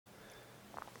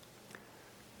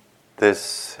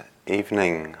This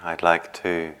evening I'd like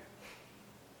to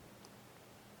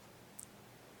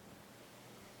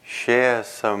share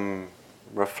some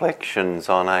reflections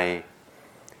on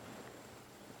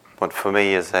what for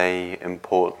me is an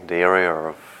important area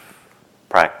of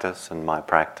practice and my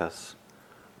practice,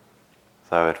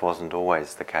 though it wasn't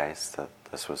always the case that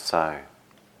this was so.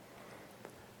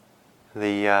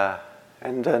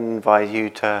 And invite you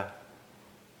to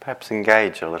perhaps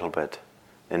engage a little bit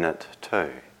in it too.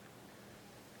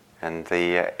 And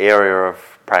the area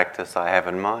of practice I have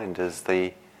in mind is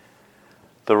the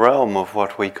realm of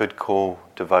what we could call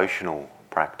devotional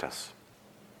practice.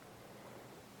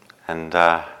 And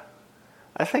I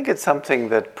think it's something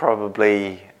that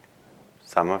probably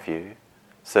some of you,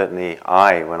 certainly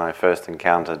when I first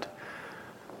encountered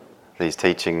these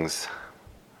teachings,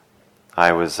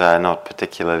 I was not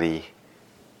particularly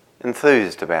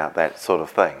enthused about that sort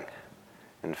of thing.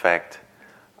 In fact,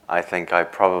 I think I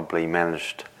probably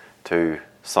managed to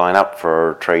sign up for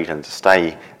a retreat and to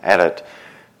stay at it,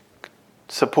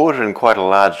 supported in quite a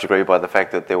large degree by the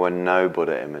fact that there were no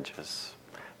Buddha images.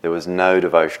 There was no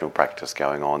devotional practice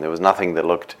going on. There was nothing that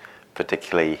looked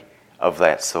particularly of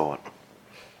that sort.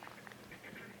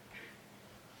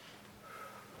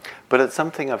 But it's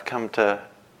something I've come to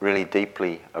really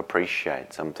deeply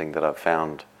appreciate, something that I've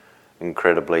found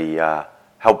incredibly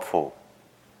helpful.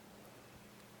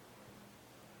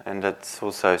 And it's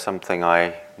also something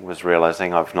I was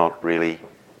realizing I've not really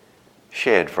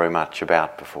shared very much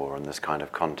about before in this kind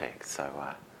of context.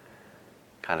 So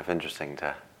kind of interesting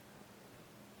to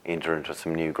enter into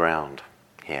some new ground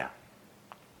here.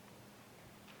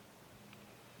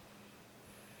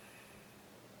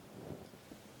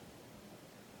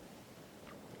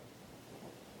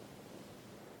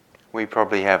 We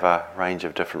probably have a range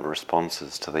of different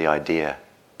responses to the idea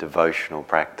devotional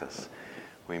practice.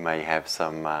 We may have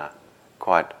some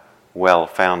quite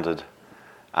well-founded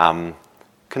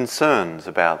concerns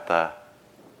about the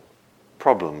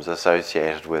problems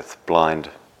associated with blind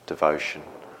devotion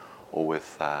or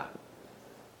with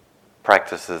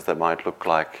practices that might look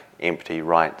like empty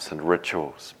rites and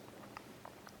rituals.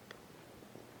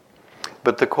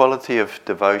 But the quality of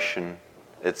devotion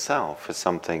itself is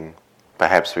something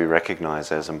perhaps we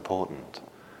recognize as important.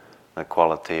 The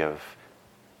quality of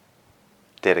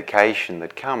dedication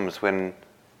that comes when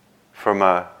from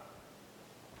a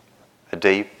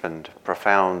deep and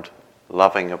profound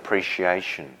loving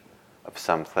appreciation of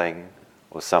something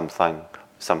or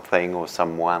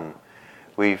someone,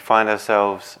 we find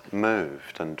ourselves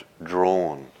moved and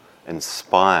drawn,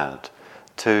 inspired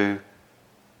to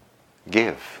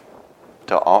give,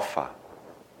 to offer,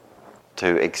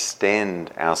 to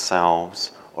extend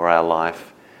ourselves or our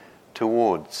life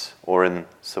towards or in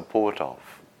support of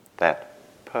that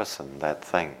person, that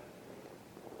thing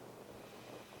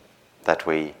that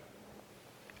we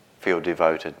feel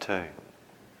devoted to.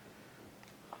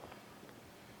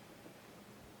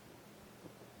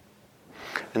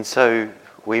 And so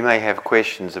we may have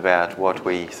questions about what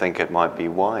we think it might be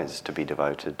wise to be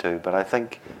devoted to, but I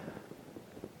think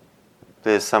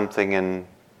there's something in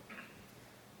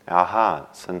our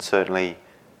hearts, and certainly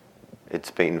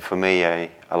it's been for me a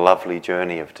lovely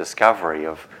journey of discovery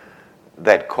of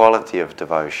that quality of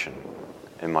devotion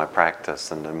in my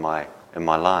practice and in my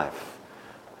life.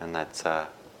 And that's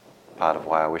part of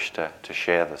why I wish to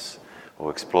share this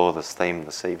or explore this theme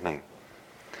this evening.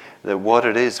 That what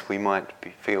it is we might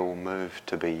feel moved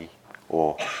to be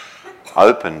or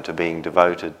open to being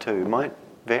devoted to might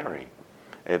vary.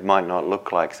 It might not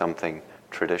look like something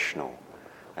traditional.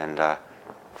 And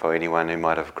for anyone who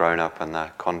might have grown up in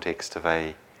the context of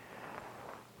a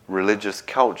religious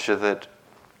culture that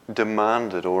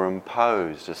demanded or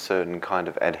imposed a certain kind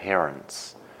of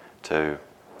adherence to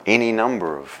any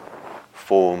number of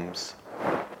forms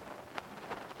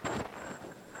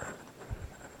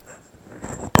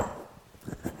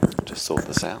just sort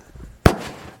this out.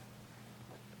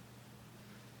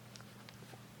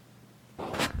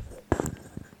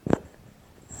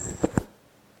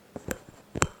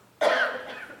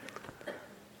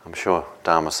 I'm sure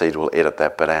Dharma Seed will edit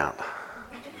that bit out.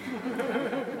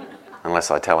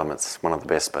 Unless I tell him it's one of the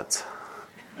best bits.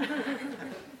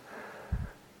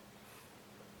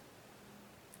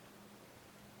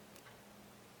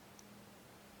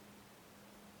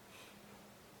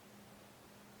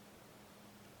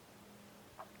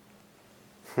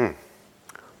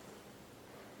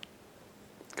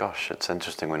 Gosh, it's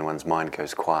interesting when one's mind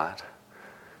goes quiet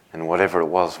and whatever it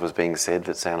was being said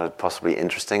that sounded possibly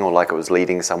interesting or like it was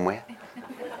leading somewhere.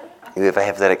 You ever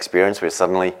have that experience where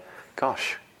suddenly,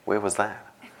 gosh, where was that?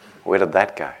 Where did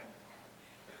that go?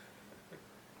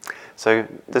 So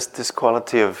this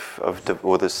quality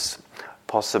or this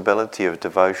possibility of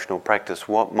devotional practice,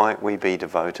 what might we be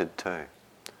devoted to?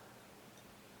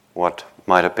 What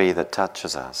might it be that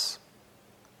touches us?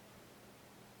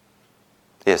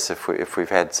 Yes, if we've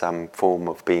had some form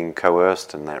of being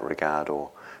coerced in that regard or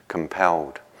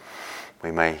compelled, we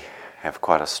may have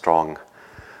quite a strong,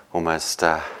 almost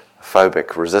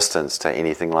phobic resistance to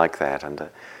anything like that. And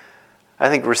I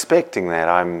think respecting that,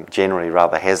 I'm generally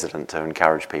rather hesitant to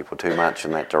encourage people too much in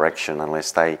that direction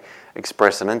unless they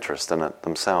express an interest in it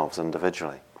themselves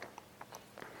individually.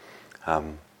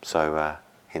 Hence,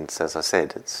 as I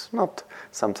said, it's not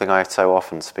something I so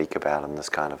often speak about in this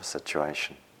kind of a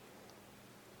situation.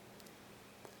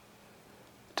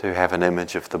 To have an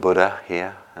image of the Buddha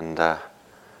here, and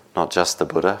not just the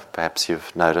Buddha. Perhaps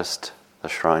you've noticed the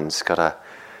shrine's got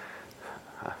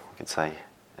we could say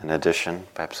an addition,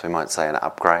 perhaps we might say an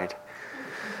upgrade.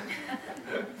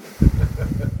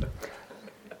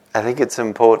 I think it's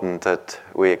important that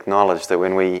we acknowledge that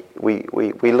when we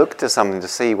look to something to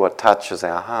see what touches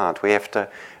our heart, we have to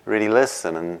really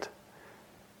listen and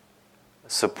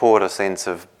support a sense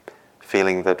of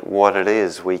feeling that what it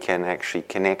is we can actually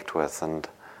connect with. And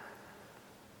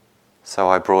so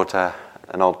I brought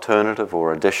an alternative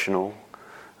or additional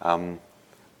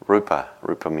rupa.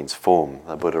 Rupa means form,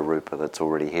 the Buddha rupa that's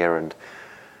already here. And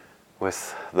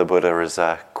with the Buddha is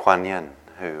Kuan Yin,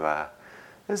 who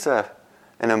is an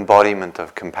embodiment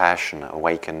of compassion,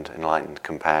 awakened, enlightened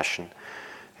compassion,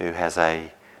 who has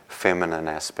a feminine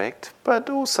aspect, but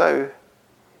also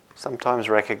sometimes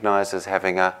recognized as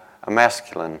having a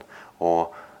masculine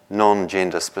or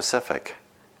non-gender specific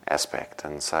aspect.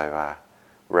 And so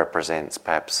represents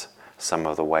perhaps some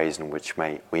of the ways in which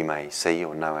we may see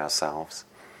or know ourselves.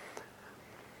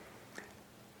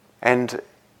 And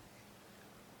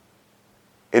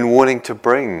in wanting to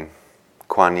bring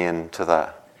Kuan Yin to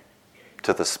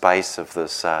the space of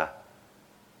this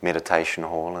meditation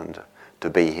hall and to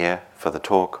be here for the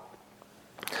talk,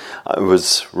 I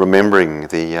was remembering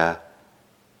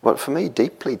what for me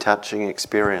deeply touching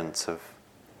experience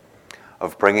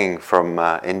of bringing from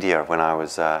India when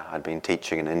I'd been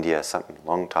teaching in India a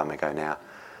long time ago now,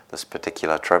 this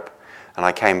particular trip, and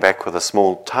I came back with a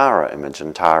small Tara image,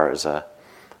 and Tara is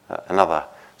another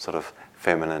sort of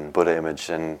feminine Buddha image,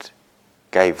 and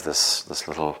gave this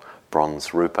little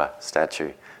bronze rupa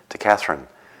statue to Catherine,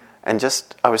 and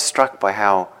I was struck by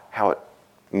how it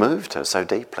moved her so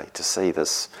deeply to see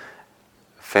this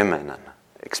feminine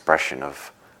expression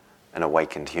of an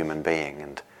awakened human being,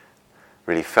 and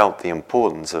really felt the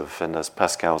importance of, and as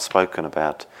Pascal's spoken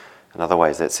about in other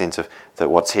ways, that sense of that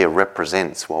what's here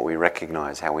represents what we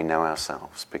recognize, how we know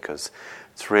ourselves, because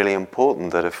it's really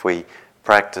important that if we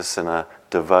practice in a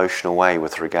devotional way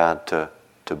with regard to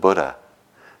Buddha,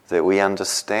 that we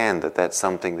understand that that's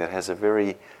something that has a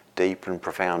very deep and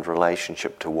profound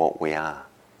relationship to what we are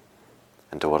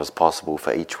and to what is possible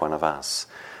for each one of us.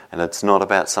 And it's not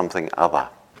about something other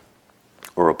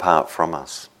or apart from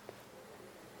us.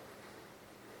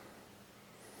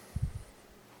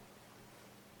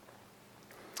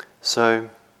 So,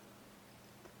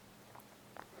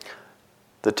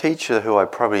 the teacher who I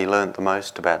probably learnt the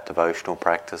most about devotional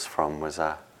practice from was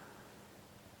a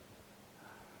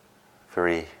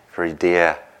very, very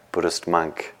dear Buddhist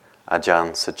monk,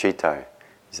 Ajahn Sucitto.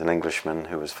 He's an Englishman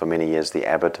who was for many years the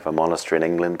abbot of a monastery in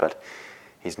England, but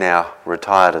he's now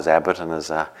retired as abbot and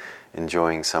is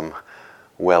enjoying some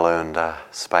well-earned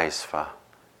space for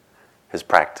his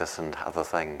practice and other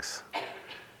things.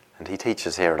 And he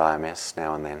teaches here at IMS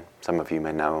now and then. Some of you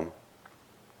may know him.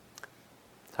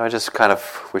 So I just kind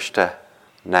of wish to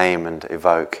name and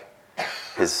evoke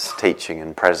his teaching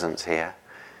and presence here,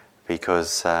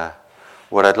 because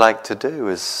what I'd like to do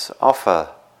is offer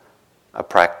a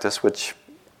practice which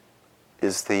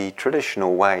is the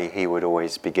traditional way he would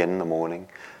always begin the morning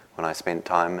when I spent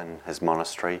time in his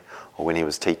monastery, or when he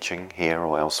was teaching here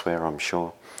or elsewhere, I'm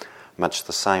sure. Much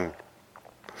the same.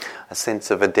 A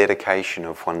sense of a dedication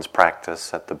of one's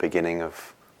practice at the beginning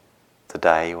of the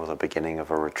day, or the beginning of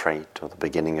a retreat, or the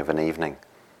beginning of an evening.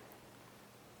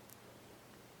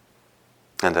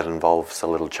 And it involves a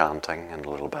little chanting and a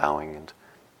little bowing, and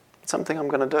it's something I'm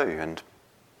going to do, and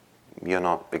you're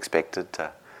not expected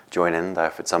to join in, though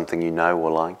if it's something you know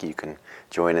or like, you can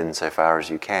join in so far as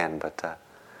you can, but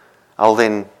I'll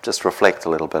then just reflect a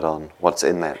little bit on what's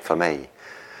in that for me.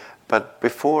 But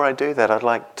before I do that, I'd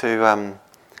like to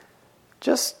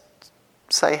just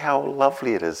say how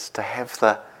lovely it is to have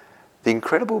the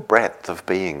incredible breadth of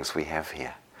beings we have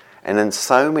here. And in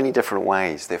so many different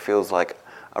ways, there feels like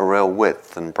a real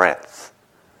width and breadth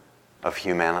of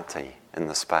humanity in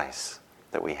the space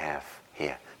that we have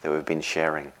here, that we've been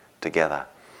sharing together.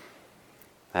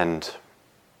 And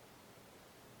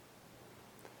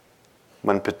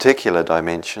one particular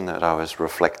dimension that I was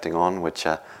reflecting on, which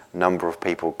a number of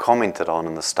people commented on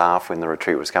in the staff when the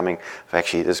retreat was coming,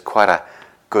 actually there's quite a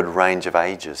good range of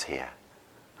ages here,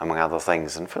 among other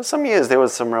things. And for some years there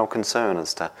was some real concern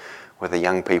as to whether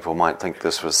young people might think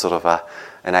this was sort of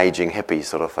an aging hippie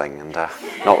sort of thing and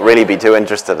not really be too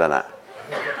interested in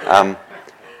it.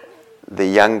 The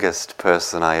youngest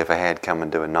person I ever had come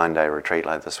and do a 9-day retreat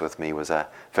like this with me was a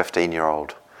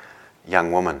 15-year-old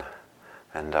young woman,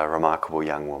 and a remarkable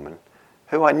young woman,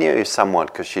 who I knew somewhat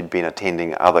because she'd been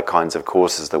attending other kinds of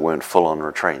courses that weren't full-on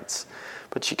retreats.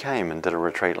 But she came and did a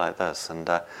retreat like this. And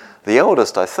the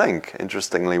eldest, I think,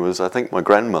 interestingly, was my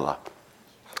grandmother,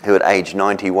 who at age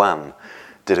 91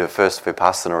 did her first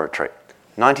Vipassana retreat.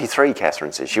 93,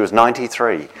 Catherine says. She was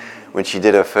 93 when she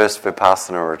did her first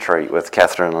Vipassana retreat with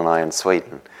Catherine and I in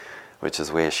Sweden, which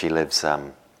is where she lives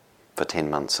for 10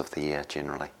 months of the year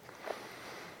generally.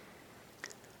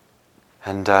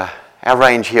 And our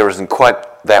range here isn't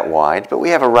quite that wide, but we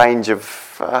have a range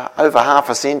of over half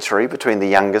a century between the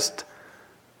youngest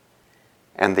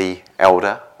and the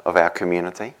elder of our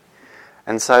community.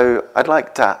 And so I'd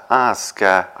like to ask,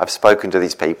 I've spoken to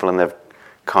these people and they've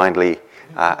kindly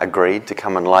agreed to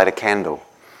come and light a candle.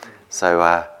 So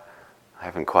I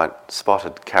haven't quite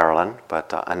spotted Carolyn,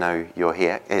 but I know you're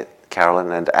here,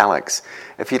 Carolyn and Alex.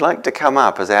 If you'd like to come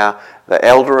up as the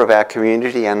elder of our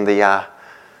community and the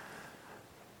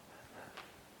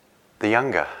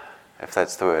younger, if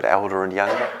that's the word, elder and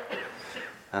younger.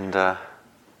 And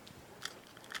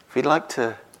if you'd like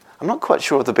to, I'm not quite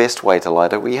sure of the best way to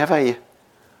light it. We have a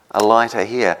lighter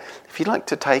here. If you'd like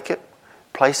to take it,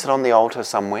 place it on the altar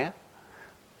somewhere,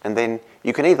 and then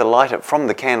you can either light it from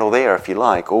the candle there if you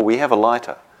like, or we have a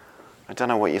lighter. I don't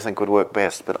know what you think would work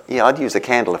best, but yeah, I'd use a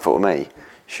candle if it were me,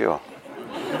 sure.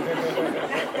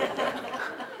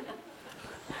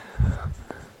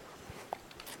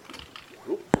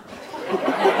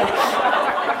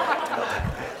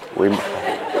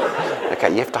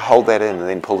 Okay, you have to hold that in and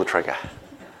then pull the trigger.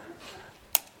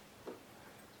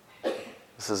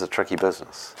 This is a tricky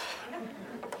business.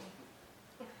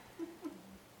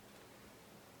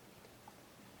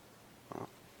 Oh,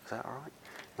 is that all right?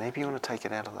 Maybe you want to take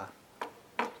it out of the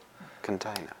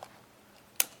container.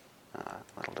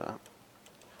 That'll do it.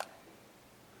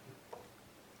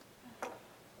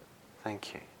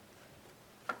 Thank you.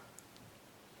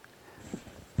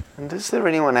 And is there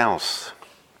anyone else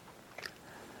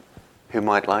who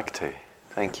might like to?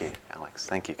 Thank you, Alex.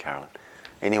 Thank you, Carolyn.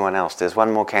 Anyone else? There's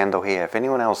one more candle here. If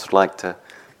anyone else would like to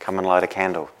come and light a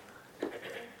candle.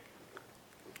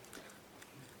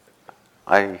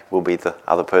 I will be the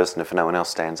other person if no one else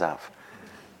stands up.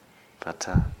 But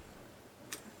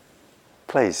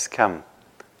please come.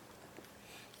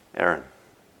 Erin.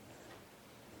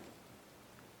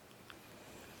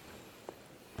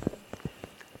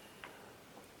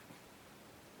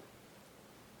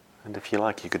 And if you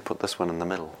like, you could put this one in the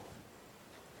middle.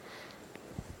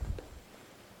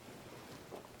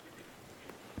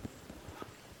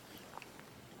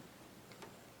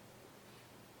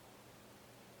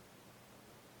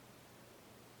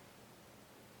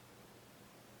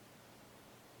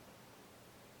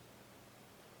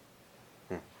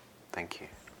 Thank you.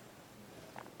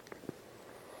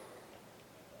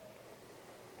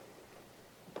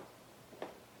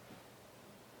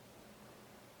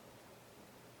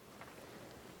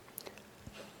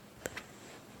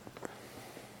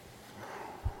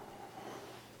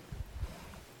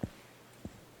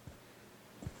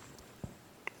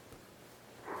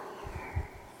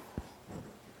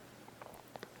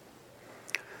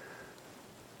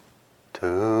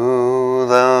 To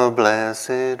the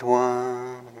Blessed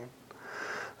One,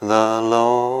 the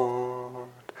Lord,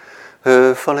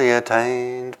 who fully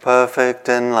attained perfect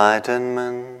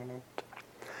enlightenment,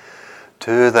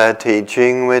 to that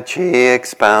teaching which he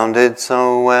expounded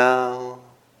so well,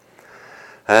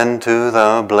 and to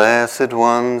the Blessed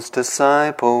One's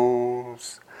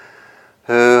disciples,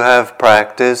 who have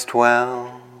practiced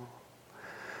well,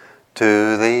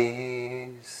 to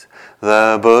these,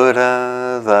 the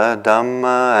Buddha, the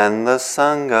Dhamma, and the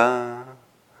Sangha,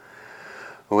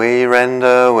 we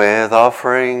render with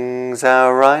offerings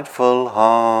our rightful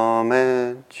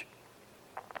homage.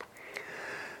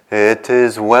 It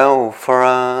is well for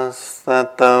us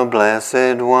that the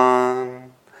Blessed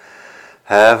One,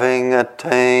 having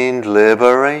attained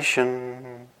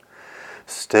liberation,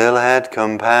 still had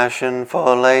compassion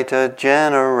for later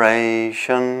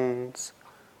generations.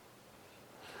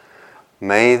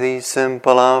 May these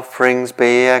simple offerings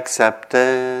be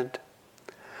accepted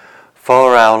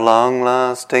for our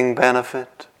long-lasting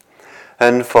benefit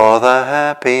and for the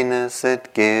happiness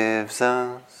it gives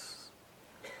us.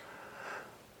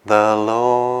 The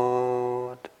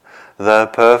Lord, the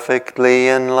perfectly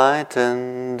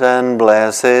enlightened and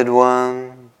blessed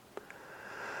One,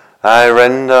 I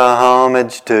render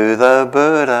homage to the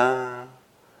Buddha,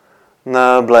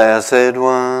 the Blessed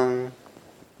One.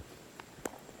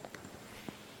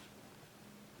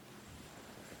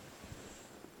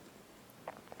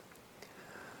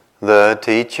 The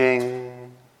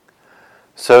teaching,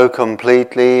 so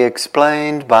completely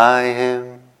explained by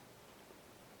him,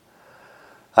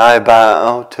 I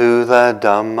bow to the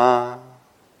Dhamma.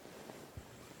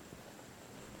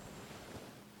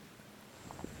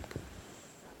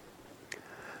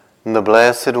 The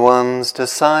Blessed One's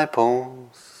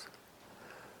disciples,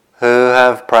 who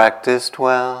have practiced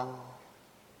well,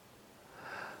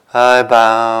 I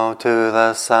bow to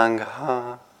the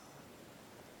Sangha.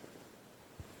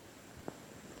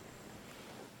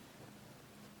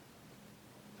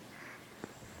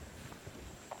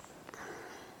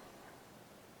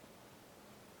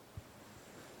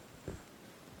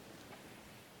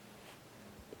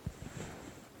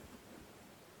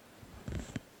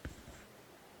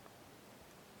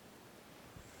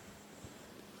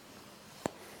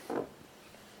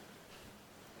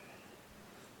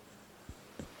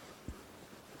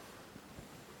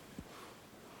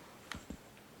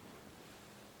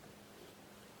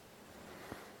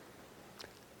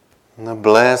 The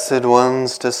Blessed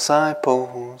One's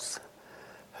disciples,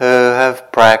 who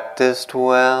have practiced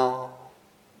well,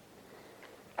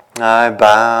 I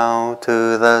bow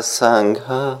to the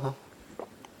Sangha.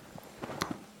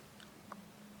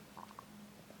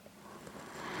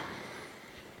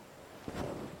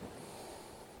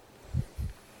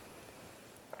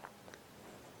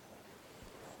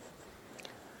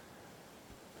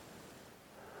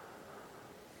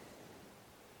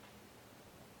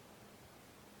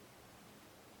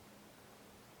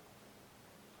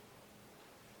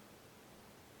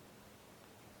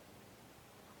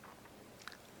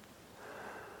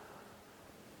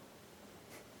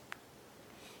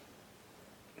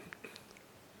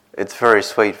 It's very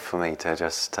sweet for me to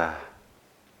just,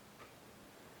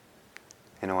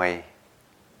 in a way,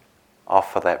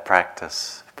 offer that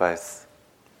practice, both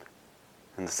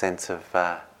in the sense of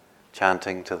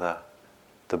chanting to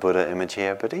the Buddha image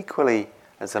here, but equally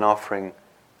as an offering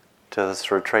to this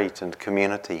retreat and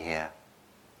community here.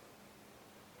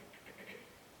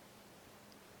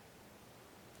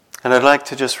 And I'd like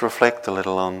to just reflect a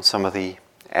little on some of the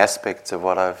aspects of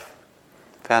what I've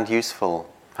found useful,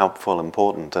 helpful,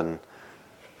 important in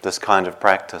this kind of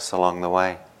practice along the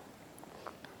way.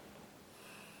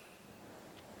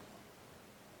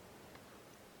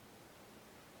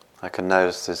 I can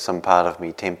notice there's some part of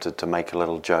me tempted to make a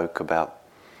little joke about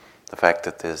the fact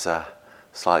that there's a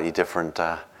slightly different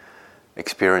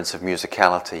experience of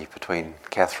musicality between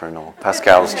Catherine or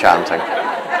Pascal's chanting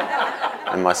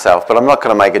and myself, but I'm not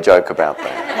going to make a joke about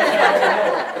that.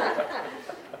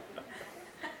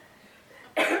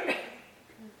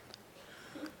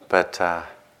 But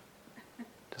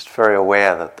just very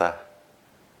aware that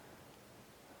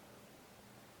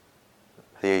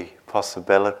the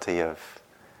possibility of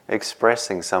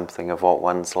expressing something of what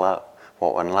one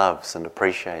loves and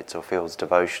appreciates or feels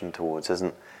devotion towards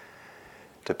isn't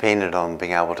dependent on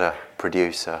being able to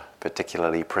produce a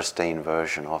particularly pristine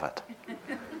version of it.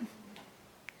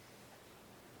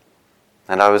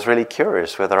 And I was really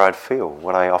curious whether I'd feel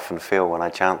what I often feel when I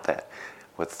chant that,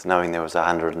 with knowing there was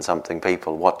 100 and something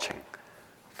people watching.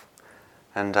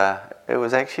 And it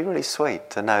was actually really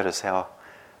sweet to notice how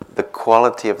the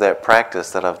quality of that practice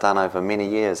that I've done over many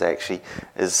years actually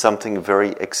is something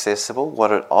very accessible.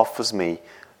 What it offers me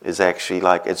is actually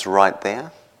like it's right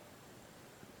there.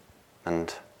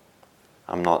 And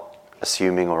I'm not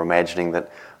assuming or imagining that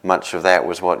much of that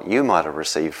was what you might have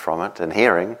received from it in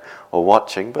hearing or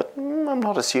watching, but I'm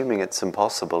not assuming it's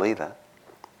impossible either.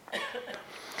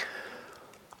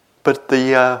 But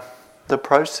the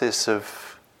process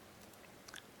of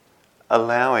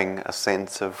allowing a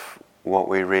sense of what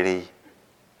we really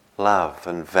love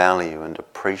and value and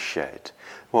appreciate,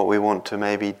 what we want to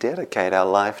maybe dedicate our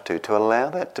life to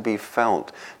allow that to be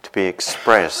felt, to be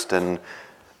expressed in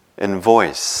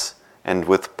voice and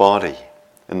with body,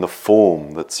 in the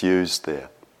form that's used there.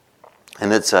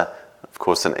 And it's, of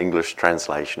course, an English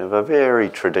translation of a very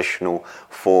traditional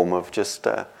form of just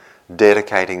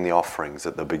dedicating the offerings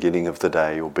at the beginning of the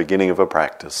day or beginning of a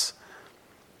practice.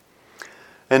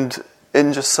 And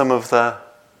in just some of the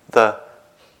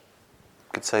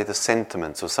could say the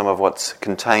sentiments or some of what's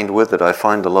contained with it, I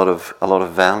find a lot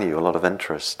of value, a lot of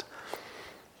interest.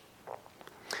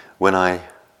 When I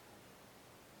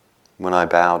when I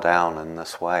bow down in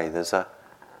this way, there's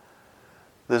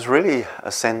really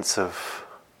a sense of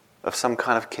some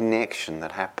kind of connection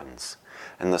that happens,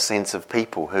 in the sense of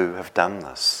people who have done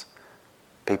this.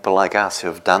 People like us who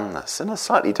have done this in a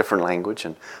slightly different language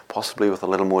and possibly with a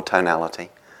little more tonality,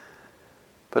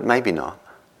 but maybe not,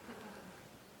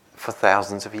 for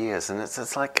thousands of years. And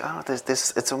it's like, there's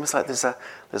this. It's almost like there's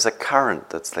a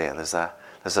current that's there. There's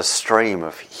a stream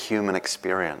of human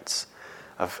experience,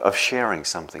 of sharing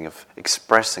something, of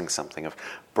expressing something, of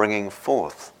bringing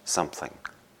forth something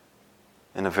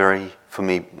in a very, for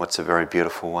me, what's a very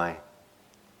beautiful way.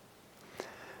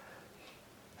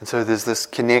 And so there's this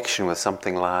connection with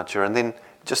something larger, and then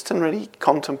just in really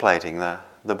contemplating the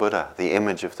Buddha, the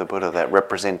image of the Buddha, that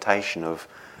representation of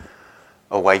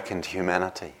awakened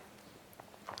humanity.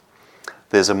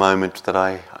 There's a moment that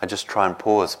I just try and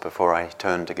pause before I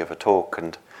turn to give a talk,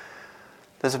 and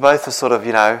there's both a sort of,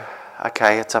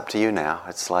 okay, it's up to you now.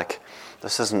 It's like,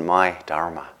 this isn't my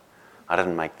dharma. I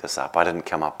didn't make this up. I didn't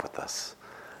come up with this.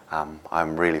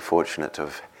 I'm really fortunate to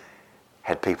have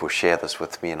had people share this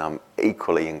with me, and I'm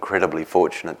equally incredibly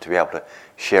fortunate to be able to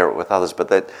share it with others. But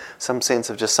that some sense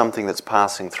of just something that's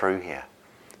passing through here,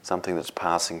 something that's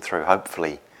passing through,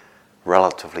 hopefully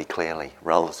relatively clearly,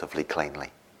 relatively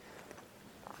cleanly.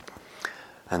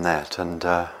 And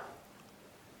the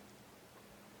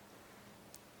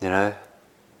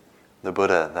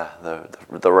Buddha,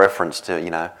 the reference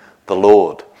to, the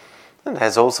Lord, it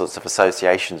has all sorts of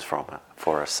associations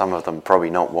for us. Some of them probably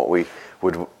not what we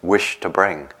would wish to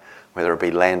bring, whether it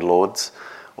be landlords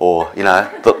or,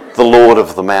 the Lord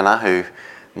of the Manor, who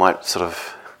might sort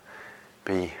of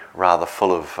be rather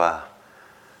full of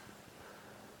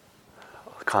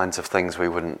kinds of things we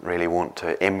wouldn't really want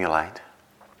to emulate.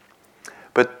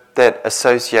 But that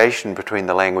association between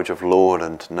the language of lord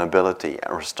and nobility,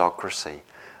 aristocracy,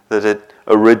 that it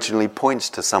originally points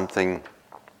to something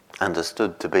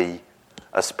understood to be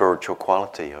a spiritual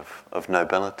quality of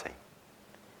nobility.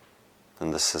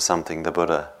 And this is something the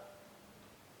Buddha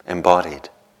embodied.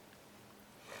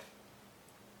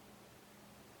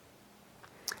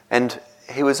 And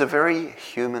he was a very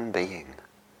human being.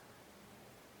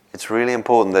 It's really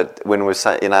important that when we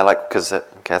say, because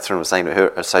Catherine was saying her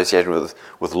association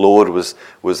with Lord was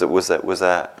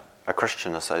a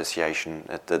Christian association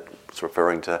that's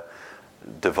referring to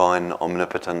divine,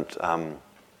 omnipotent,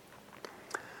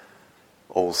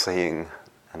 all-seeing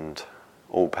and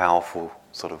all-powerful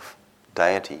sort of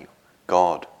deity,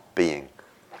 God, being.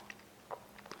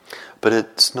 But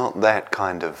it's not that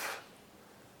kind of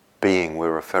being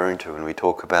we're referring to when we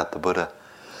talk about the Buddha.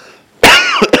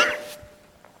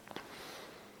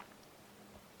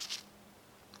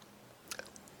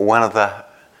 One of the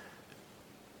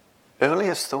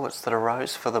earliest thoughts that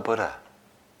arose for the Buddha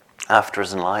after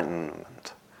his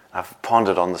enlightenment, I've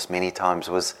pondered on this many times,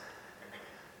 was,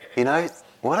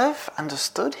 what I've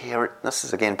understood here, this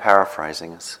is again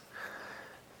paraphrasing us.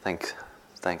 Thanks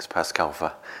Pascal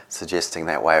for suggesting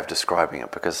that way of describing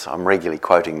it, because I'm regularly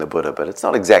quoting the Buddha, but it's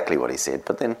not exactly what he said,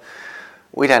 but then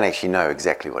we don't actually know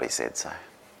exactly what he said, so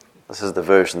this is the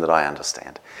version that I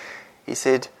understand. He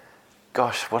said,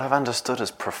 gosh, what I've understood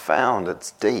is profound,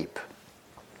 it's deep.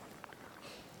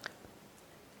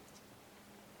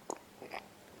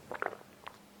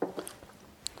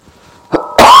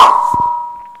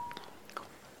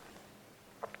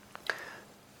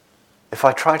 If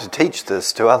I try to teach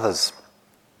this to others,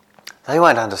 they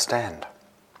won't understand.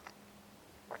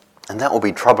 And that will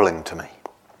be troubling to me.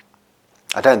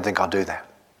 I don't think I'll do that.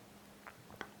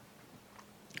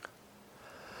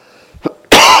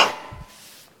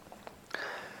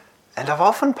 And I've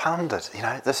often pondered,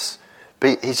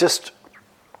 he's just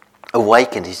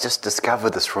awakened, he's just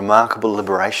discovered this remarkable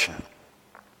liberation.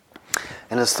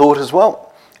 And his thought is,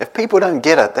 well, if people don't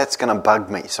get it, that's going to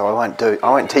bug me, so I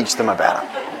won't teach them about it.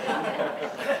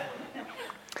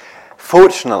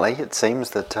 Fortunately, it seems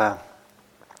that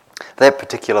that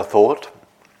particular thought,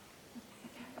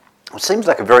 it seems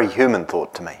like a very human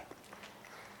thought to me,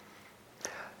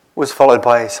 was followed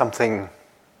by something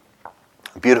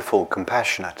beautiful,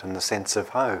 compassionate, in the sense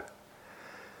of,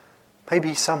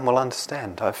 maybe some will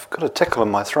understand. I've got a tickle in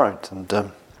my throat, and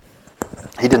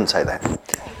he didn't say that.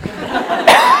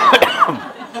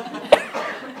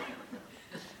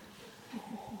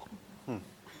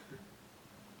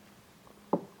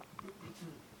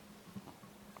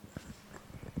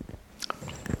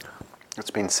 It's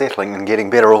been settling and getting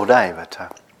better all day,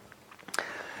 but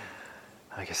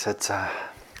I guess it's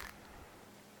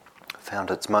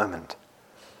found its moment.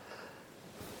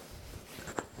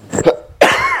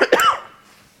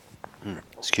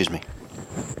 Excuse me.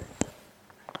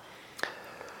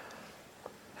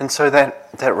 And so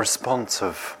that response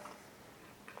of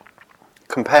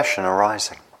compassion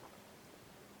arising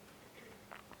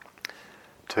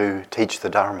to teach the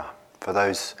Dharma for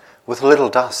those with little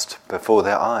dust before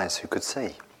their eyes who could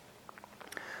see,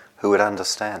 who would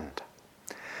understand.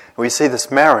 We see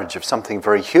this marriage of something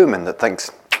very human that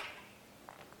thinks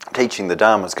teaching the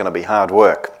Dharma is going to be hard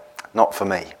work, not for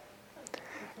me.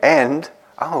 And,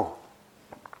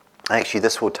 actually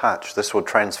this will touch, this will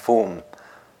transform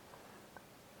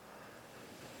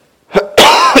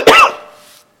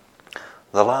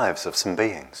the lives of some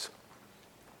beings.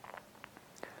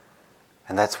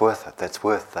 And that's worth it. That's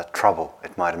worth the trouble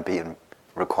it might be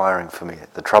requiring for me,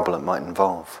 the trouble it might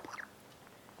involve.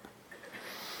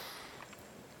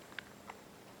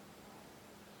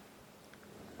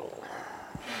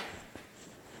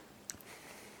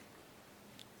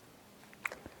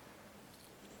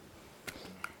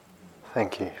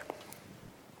 Thank you.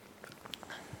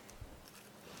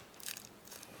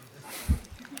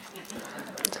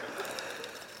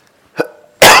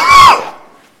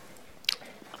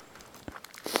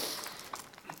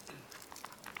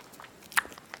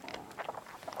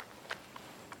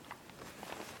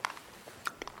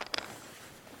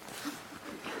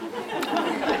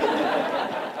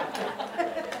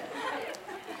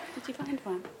 Did you find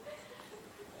one?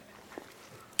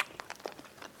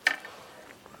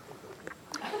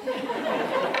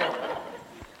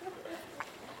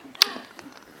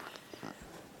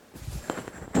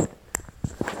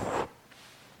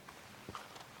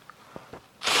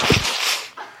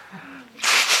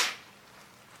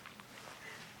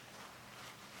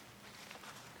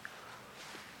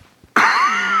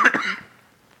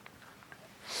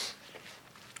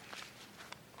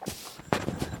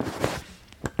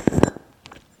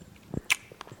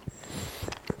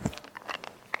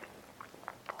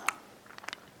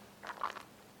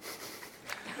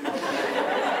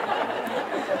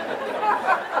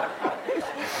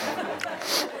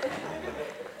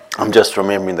 I'm just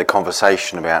remembering the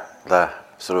conversation about the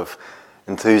sort of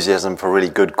enthusiasm for really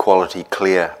good quality,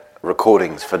 clear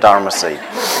recordings for Dharma Seed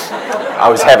I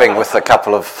was having with a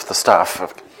couple of the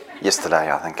staff yesterday,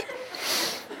 I think.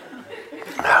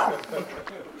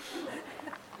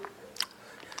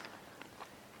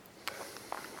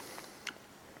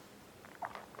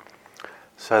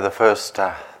 So the first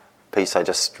piece, I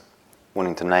just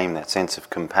wanting to name that sense of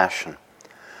compassion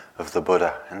of the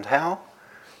Buddha, and how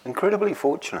incredibly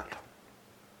fortunate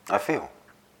I feel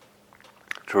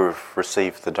to have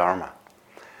received the Dharma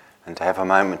and to have a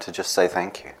moment to just say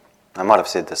thank you. I might have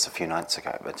said this a few nights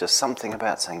ago, but just something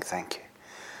about saying thank you.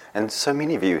 And so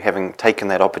many of you having taken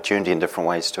that opportunity in different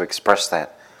ways to express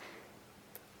that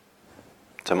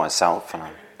to myself, and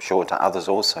I'm sure to others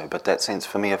also, but that sense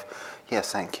for me of,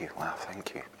 thank you, wow,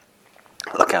 thank you.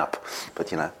 Look up, but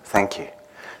thank you.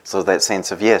 So that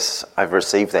sense of, yes, I've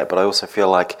received that, but I also feel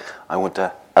like I want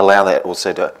to allow that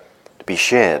also to be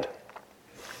shared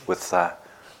with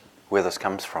where this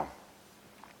comes from.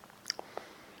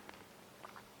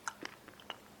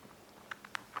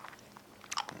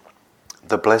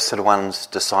 The Blessed One's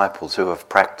disciples who have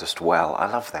practiced well.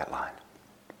 I love that line.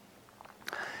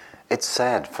 It's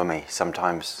sad for me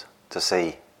sometimes to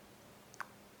see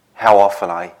how often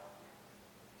I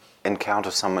encounter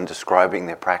someone describing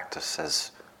their practice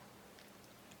as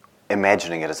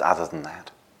imagining it as other than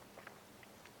that,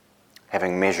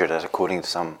 having measured it according to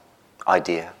some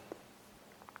idea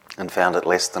and found it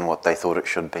less than what they thought it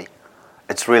should be.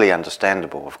 It's really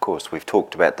understandable, of course. We've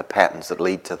talked about the patterns that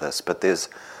lead to this, but there's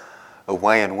a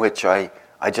way in which I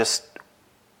just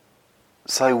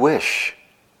so wish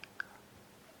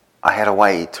I had a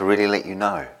way to really let you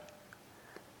know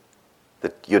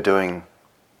that you're doing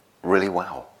really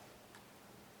well.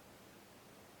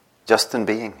 Just in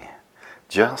being here,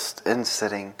 just in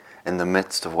sitting in the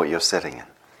midst of what you're sitting in.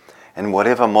 And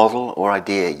whatever model or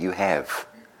idea you have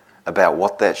about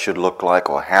what that should look like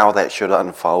or how that should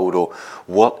unfold or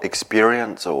what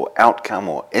experience or outcome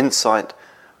or insight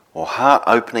or heart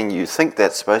opening you think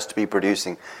that's supposed to be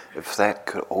producing, if that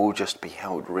could all just be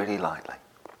held really lightly.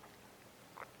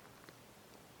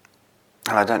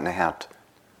 And I don't know how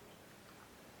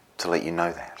to let you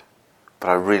know that, but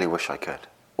I really wish I could,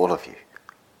 all of you.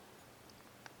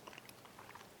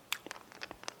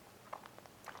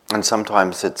 And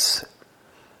sometimes it's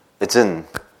in,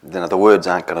 the words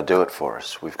aren't going to do it for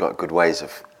us. We've got good ways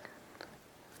of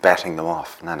batting them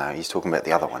off. No, he's talking about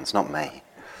the other ones, not me.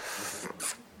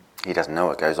 He doesn't know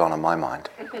what goes on in my mind.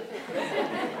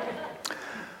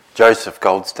 Joseph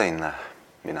Goldstein,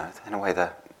 in a way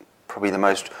the probably the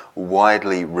most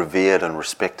widely revered and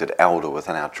respected elder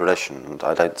within our tradition. And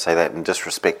I don't say that in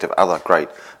disrespect of other great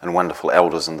and wonderful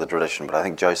elders in the tradition, but I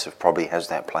think Joseph probably has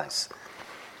that place.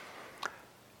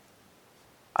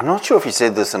 I'm not sure if he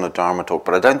said this in a Dharma talk,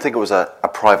 but I don't think it was a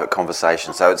private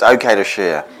conversation, so it's okay to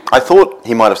share. I thought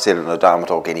he might have said it in a Dharma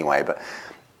talk anyway, but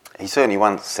he certainly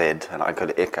once said, and I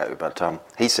could echo, but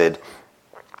he said,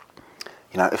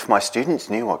 if my students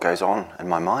knew what goes on in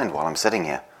my mind while I'm sitting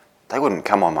here, they wouldn't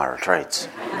come on my retreats.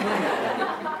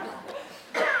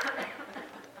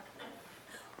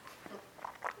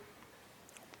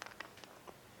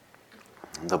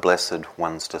 The Blessed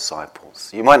One's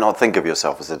disciples. You might not think of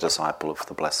yourself as a disciple of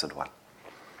the Blessed One.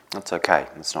 That's okay,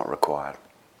 it's not required.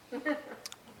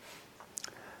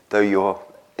 Though you're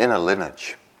in a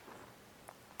lineage,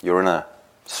 you're in a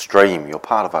stream, you're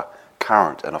part of a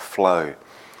current and a flow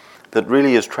that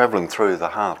really is travelling through the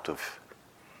heart of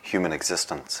human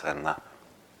existence and the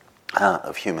heart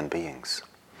of human beings.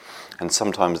 And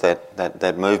sometimes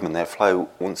that movement, that flow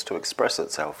wants to express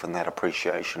itself in that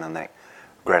appreciation and that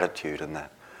gratitude and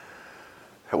that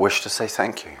wish to say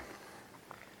thank you.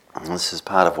 And this is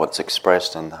part of what's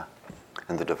expressed in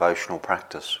the devotional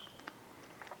practice.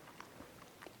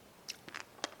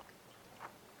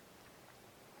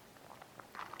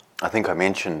 I think I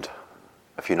mentioned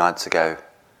a few nights ago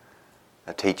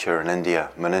a teacher in India,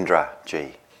 Munindra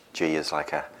Ji. Ji is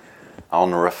like a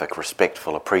honorific,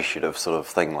 respectful, appreciative sort of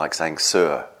thing, like saying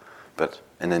sir, but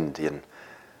in Indian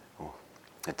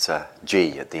it's a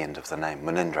G at the end of the name,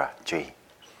 Munindra Ji.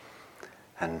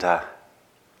 And I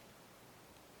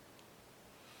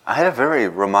had a very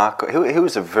remarkable, he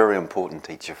was a very important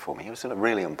teacher for me. He was a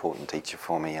really important teacher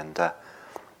for me, and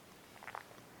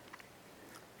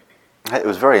it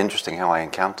was very interesting how I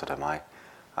encountered him. I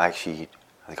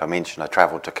think I mentioned I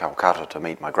travelled to Calcutta to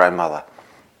meet my grandmother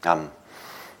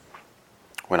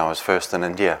when I was first in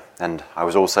India, and I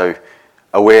was also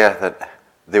aware that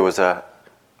there was a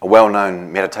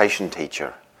well-known meditation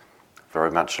teacher,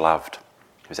 very much loved.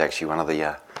 He was actually one of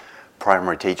the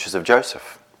primary teachers of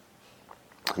Joseph.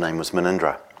 His name was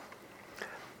Munindra.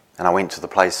 And I went to the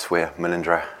place where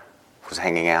Munindra was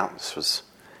hanging out. This was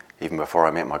even before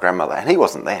I met my grandmother, and he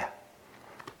wasn't there.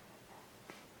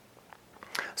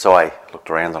 So I looked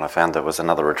around and I found there was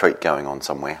another retreat going on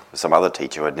somewhere with some other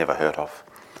teacher I'd never heard of,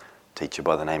 a teacher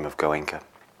by the name of Goenka.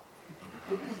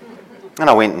 And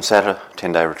I went and sat a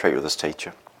 10-day retreat with this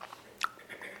teacher.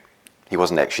 He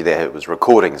wasn't actually there, it was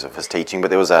recordings of his teaching, but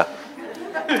there was an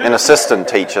assistant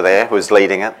teacher there who was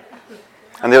leading it.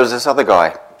 And there was this other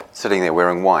guy sitting there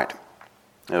wearing white.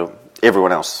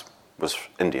 Everyone else was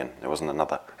Indian. There wasn't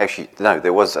another. Actually, no,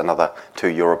 there was another 2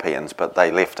 Europeans, but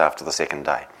they left after the second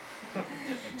day.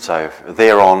 So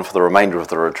thereon, for the remainder of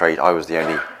the retreat, I was the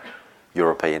only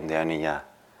European, the only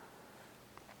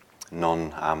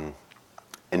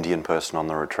non-Indian person on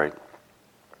the retreat.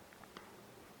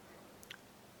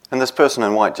 And this person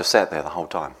in white just sat there the whole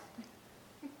time.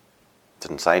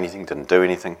 Didn't say anything, didn't do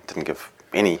anything, didn't give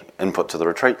any input to the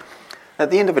retreat.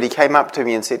 At the end of it, he came up to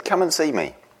me and said, "Come and see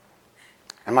me."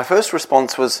 And my first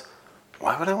response was,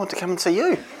 "Why would I want to come and see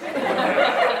you?"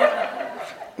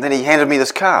 And then he handed me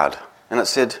this card, and it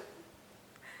said,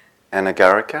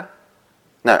 Acharya,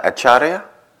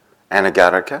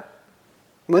 Anagarika,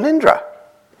 Munindra.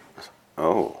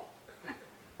 Oh,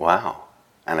 wow.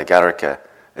 Anagarika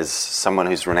is someone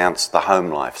who's renounced the home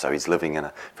life, so he's living in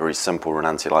a very simple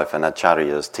renunciate life, and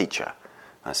Acharya is teacher.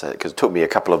 I say it because it took me a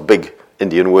couple of big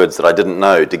Indian words that I didn't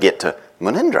know to get to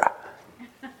Munindra.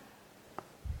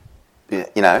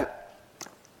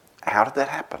 How did that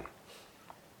happen?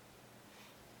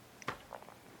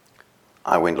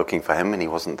 I went looking for him and he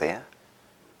wasn't there.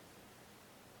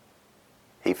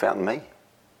 He found me,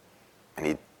 and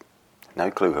he had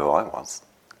no clue who I was.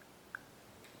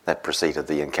 That preceded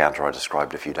the encounter I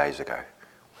described a few days ago,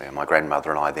 where my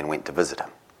grandmother and I then went to visit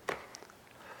him.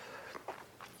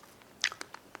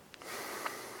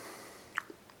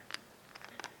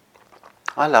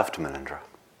 I loved Munindra.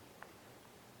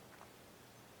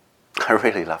 I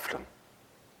really loved him.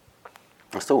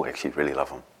 I still actually really love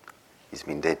him. He's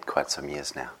been dead quite some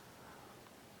years now.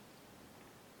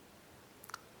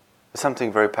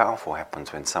 Something very powerful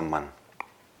happens when someone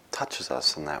touches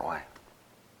us in that way.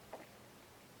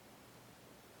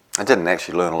 I didn't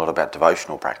actually learn a lot about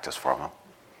devotional practice from him,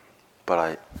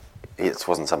 but it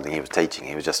wasn't something he was teaching.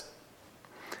 He was just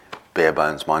bare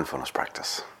bones mindfulness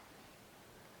practice.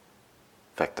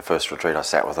 In fact, the first retreat I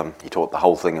sat with him, he taught the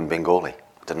whole thing in Bengali.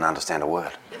 I didn't understand a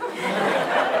word.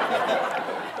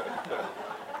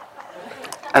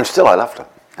 And still I loved him,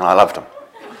 and I loved him.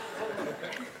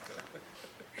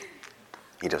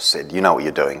 He just said, you know what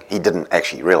you're doing. He didn't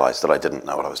actually realise that I didn't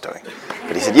know what I was doing.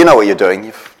 But he said, you know what you're doing.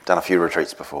 You've done a few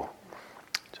retreats before.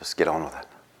 Just get on with it.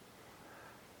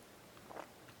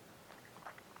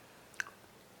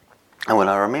 And when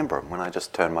I remember him, when I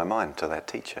just turned my mind to that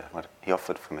teacher, what he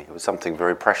offered for me, it was something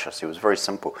very precious. He was very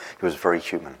simple. He was very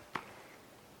human.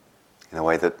 In a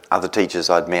way that other teachers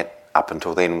I'd met up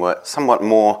until then were somewhat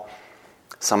more,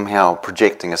 somehow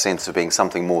projecting a sense of being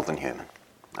something more than human,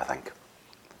 I think.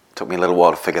 It took me a little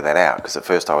while to figure that out, because at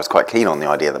first I was quite keen on the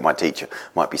idea that my teacher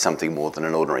might be something more than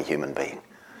an ordinary human being.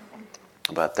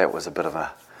 But that was a bit of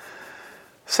a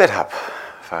setup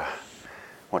for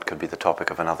what could be the topic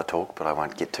of another talk, but I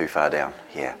won't get too far down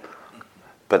here.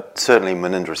 But certainly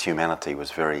Munindra's humanity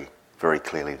was very, very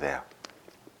clearly there.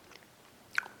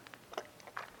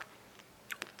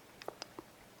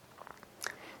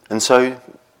 And so,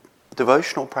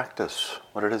 devotional practice,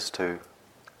 what it is to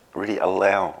really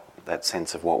allow that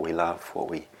sense of what we love, what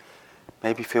we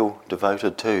maybe feel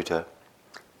devoted to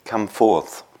come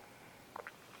forth.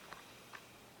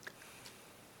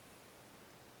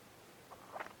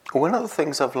 One of the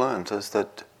things I've learned is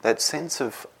that that sense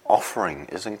of offering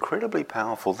is incredibly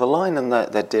powerful. The line in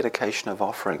that dedication of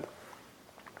offering,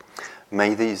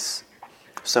 may these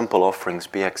simple offerings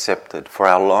be accepted for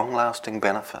our long-lasting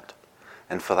benefit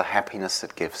and for the happiness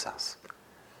it gives us.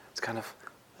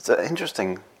 It's an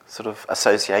interesting sort of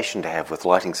association to have with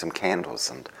lighting some candles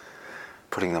and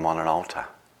putting them on an altar.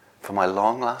 For my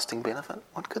long-lasting benefit,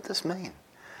 what could this mean?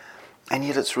 And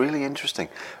yet it's really interesting.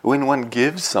 When one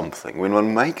gives something, when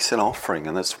one makes an offering,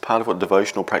 and that's part of what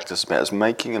devotional practice is about, is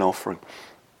making an offering.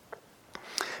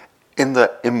 In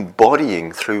the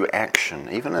embodying through action,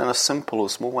 even in a simple or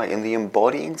small way, in the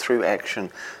embodying through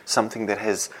action something that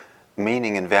has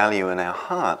meaning and value in our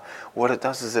heart, what it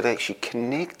does is it actually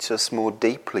connects us more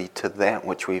deeply to that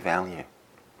which we value.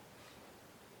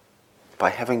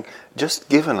 By having just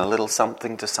given a little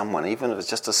something to someone, even if it's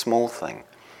just a small thing,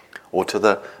 or to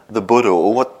the Buddha,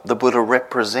 or what the Buddha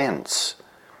represents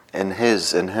in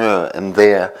his, in her, in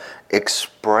their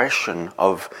expression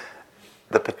of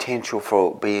the potential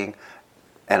for being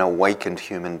an awakened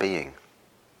human being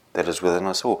that is within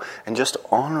us all. And just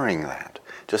honouring that,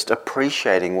 just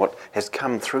appreciating what has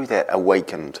come through that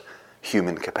awakened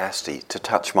human capacity to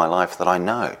touch my life that I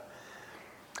know.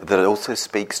 That it also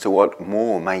speaks to what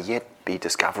more may yet be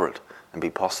discovered and be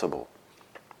possible.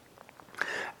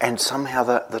 And somehow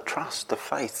the trust, the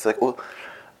faith, that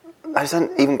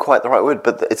isn't even quite the right word,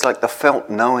 but it's like the felt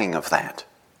knowing of that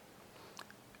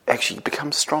actually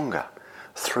becomes stronger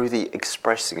through the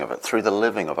expressing of it, through the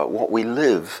living of it. What we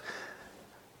live,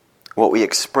 what we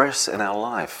express in our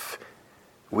life,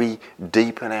 we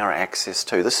deepen our access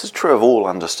to. This is true of all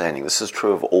understanding. This is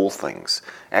true of all things.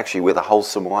 Actually, whether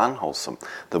wholesome or unwholesome,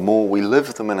 the more we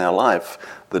live them in our life,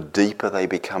 the deeper they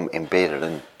become embedded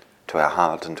into our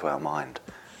heart, into our mind,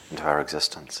 into our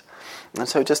existence. And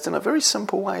so just in a very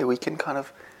simple way, we can kind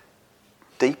of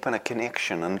deepen a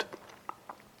connection, and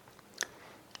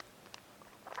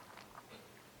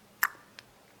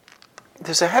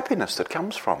there's a happiness that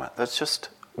comes from it that's just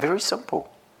very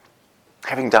simple.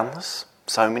 Having done this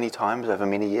so many times over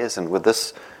many years, and with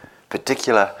this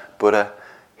particular Buddha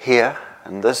here,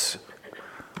 and this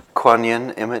Kuan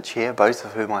Yin image here, both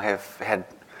of whom I have had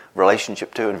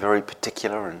relationship to in very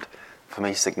particular and, for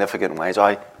me, significant ways.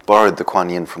 I borrowed the Kuan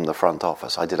Yin from the front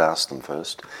office. I did ask them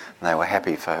first, and they were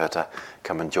happy for her to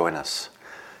come and join us.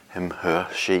 Him, her,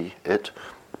 she, it,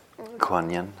 Kuan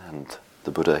Yin, and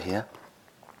the Buddha here.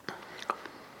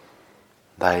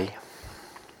 They.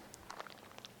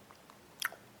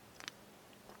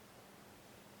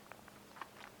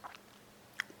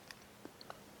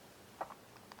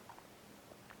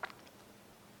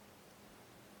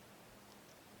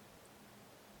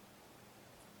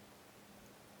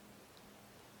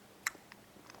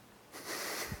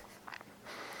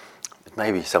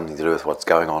 Maybe something to do with what's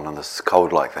going on in this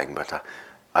cold-like thing, but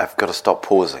I've got to stop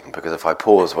pausing, because if I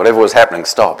pause, whatever was happening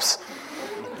stops.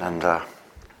 And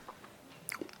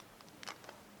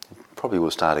probably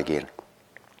we'll start again.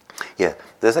 Yeah,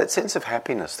 there's that sense of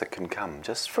happiness that can come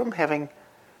just from having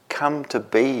come to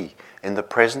be in the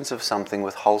presence of something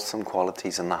with wholesome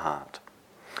qualities in the heart.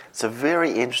 It's a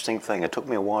very interesting thing. It took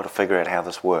me a while to figure out how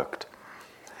this worked.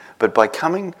 But by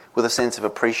coming with a sense of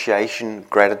appreciation,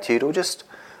 gratitude, or just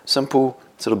simple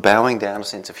sort of bowing down, a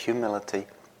sense of humility,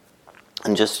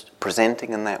 and just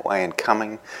presenting in that way and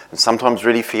coming, and sometimes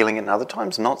really feeling it, and other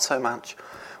times not so much.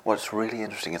 What's really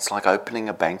interesting, it's like opening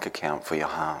a bank account for your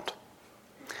heart.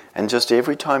 And just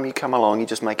every time you come along, you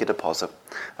just make a deposit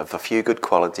of a few good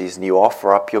qualities, and you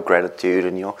offer up your gratitude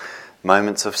and your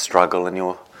moments of struggle and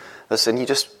your this, and you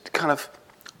just kind of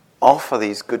offer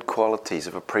these good qualities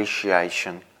of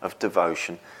appreciation, of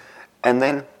devotion. And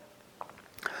then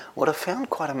what I found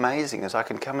quite amazing is I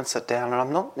can come and sit down and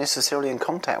I'm not necessarily in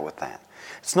contact with that.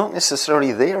 It's not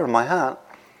necessarily there in my heart,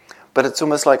 but it's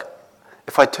almost like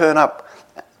if I turn up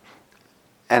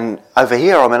and over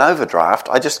here I'm in overdraft,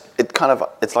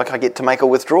 it's like I get to make a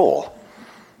withdrawal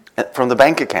from the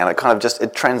bank account.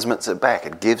 It transmits it back,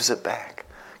 it gives it back,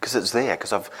 because it's there,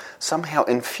 because I've somehow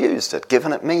infused it,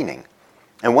 given it meaning.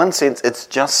 In one sense, it's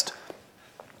just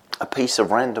a piece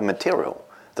of random material.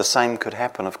 The same could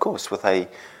happen, of course, with a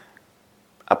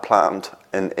plant,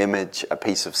 an image, a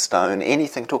piece of stone,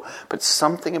 anything at all. But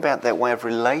something about that way of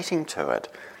relating to it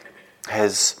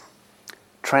has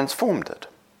transformed it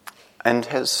and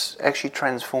has actually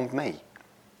transformed me,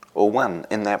 or one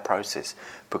in that process,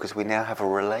 because we now have a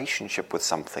relationship with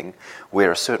something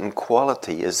where a certain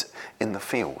quality is in the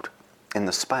field, in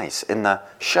the space, in the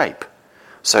shape.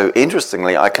 So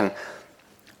interestingly, I can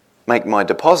make my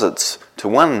deposits to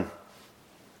one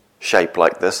shape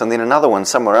like this, and then another one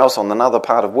somewhere else on another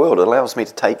part of the world. It allows me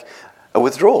to take a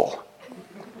withdrawal.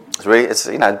 It's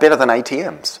better than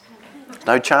ATMs.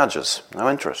 No charges, no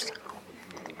interest.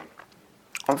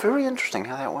 Very interesting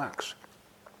how that works.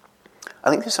 I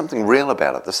think there's something real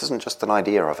about it. This isn't just an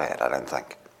idea I've had, I don't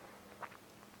think.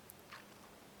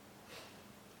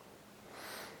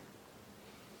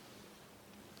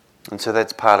 And so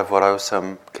that's part of what I was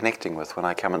connecting with when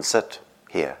I come and sit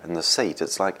here in the seat.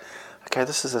 It's like, okay,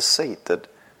 this is a seat that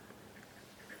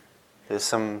there's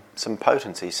some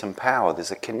potency, some power,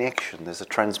 there's a connection, there's a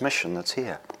transmission that's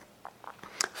here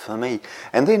for me.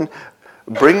 And then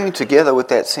bringing together with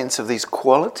that sense of these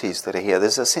qualities that are here,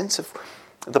 there's a sense of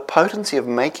the potency of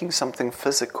making something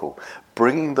physical,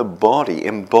 bringing the body,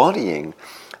 embodying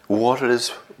what it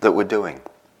is that we're doing.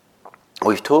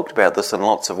 We've talked about this in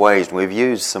lots of ways, and we've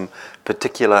used some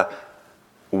particular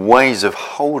ways of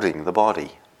holding the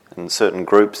body. In certain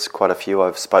groups, quite a few,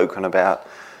 I've spoken about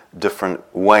different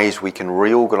ways we can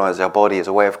reorganize our body as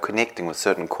a way of connecting with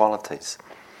certain qualities.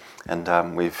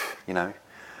 And we've,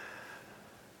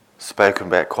 spoken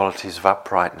about qualities of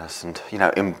uprightness and,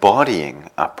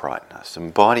 embodying uprightness,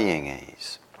 embodying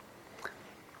ease.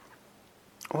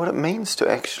 What it means to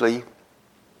actually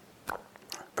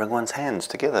bring one's hands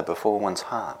together before one's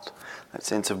heart. That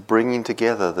sense of bringing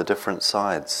together the different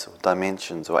sides or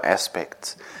dimensions or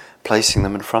aspects, placing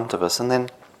them in front of us, and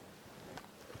then,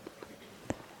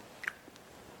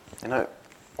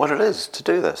 what it is to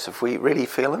do this. If we really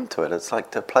feel into it, it's like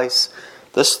to place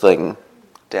this thing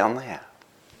down there.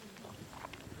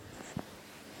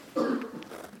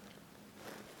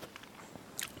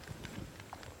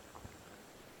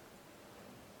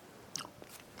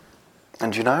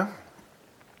 And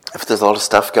if there's a lot of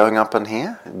stuff going up in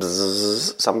here,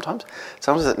 sometimes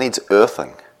it needs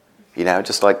earthing.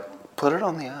 Just like put it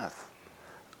on the earth.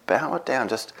 Bow it down.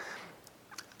 Just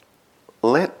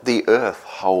let the earth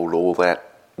hold all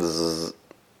that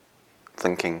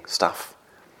thinking stuff.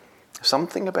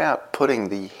 Something about putting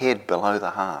the head below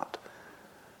the heart.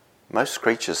 Most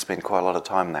creatures spend quite a lot of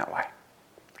time that way.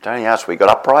 But only us, we got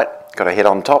upright, got a head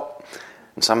on top,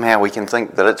 and somehow we can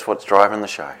think that it's what's driving the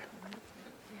show.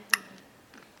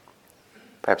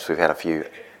 Perhaps we've had a few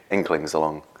inklings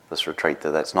along this retreat that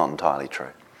that's not entirely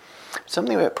true.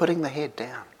 Something about putting the head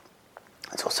down.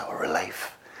 It's also a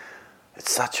relief. It's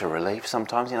such a relief.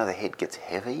 Sometimes, the head gets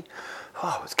heavy.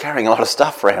 Oh, it's carrying a lot of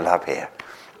stuff around up here.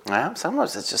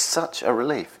 Sometimes it's just such a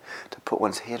relief to put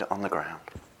one's head on the ground.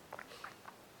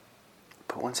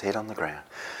 Put one's head on the ground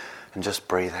and just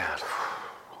breathe out.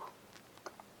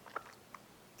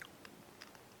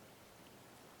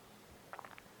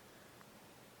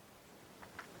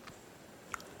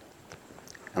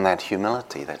 And that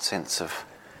humility, that sense of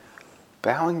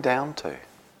bowing down to.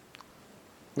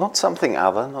 Not something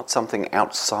other, not something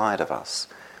outside of us,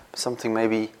 but something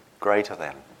maybe greater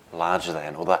than, larger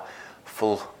than, or the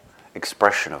full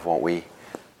expression of what we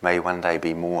may one day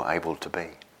be more able to be.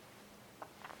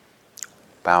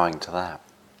 Bowing to that.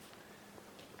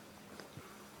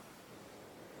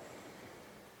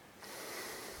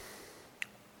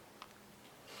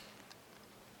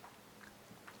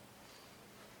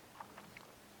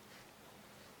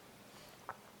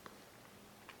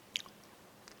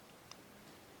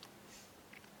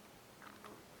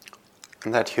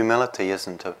 And that humility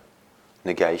isn't a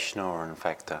negation or, in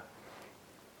fact, a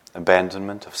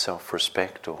abandonment of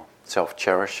self-respect or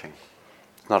self-cherishing.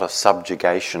 It's not a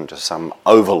subjugation to some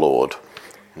overlord,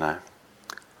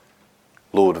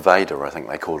 Lord Vader, I think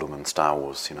they called him in Star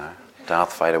Wars,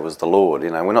 Darth Vader was the Lord,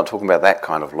 We're not talking about that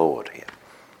kind of Lord here.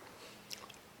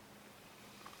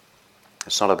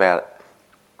 It's not about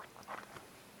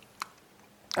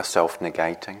a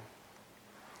self-negating,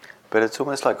 but it's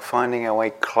almost like finding our way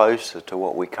closer to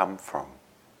what we come from,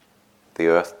 the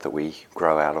earth that we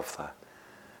grow out of,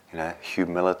 the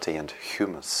humility and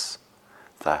humus,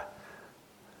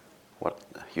 what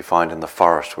you find in the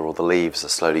forest where all the leaves are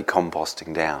slowly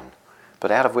composting down,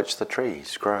 but out of which the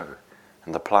trees grow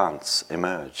and the plants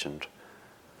emerge, and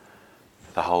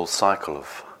the whole cycle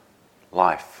of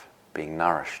life being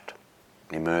nourished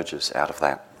emerges out of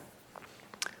that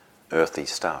earthy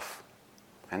stuff.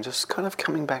 And just kind of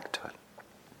coming back to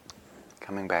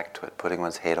it, putting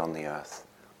one's head on the earth.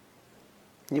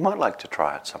 You might like to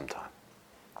try it sometime.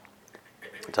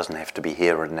 It doesn't have to be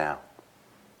here and now.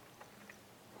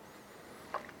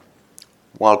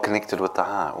 While connected with the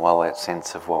heart, while that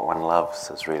sense of what one loves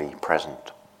is really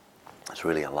present, is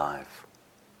really alive.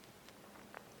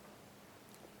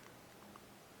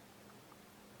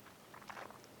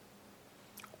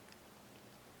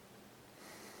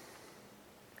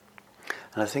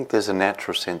 And I think there's a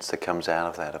natural sense that comes out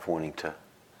of that, of wanting to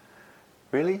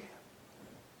really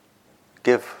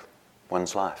give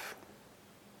one's life,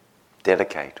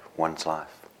 dedicate one's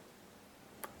life,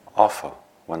 offer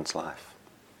one's life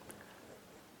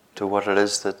to what it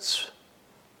is that's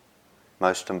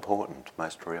most important,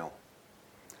 most real.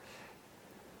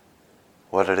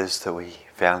 What it is that we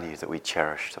value, that we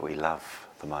cherish, that we love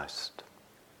the most.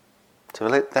 So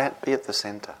let that be at the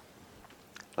center.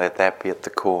 Let that be at the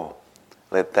core.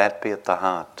 Let that be at the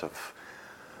heart of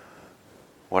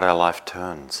what our life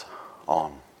turns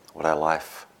on, what our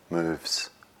life moves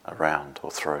around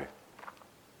or through.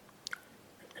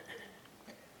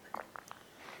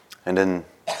 And in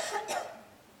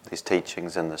these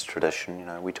teachings, in this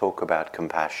tradition, we talk about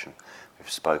compassion.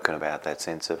 We've spoken about that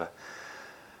sense of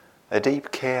a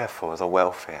deep care for the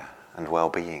welfare and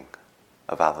well-being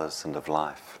of others and of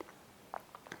life.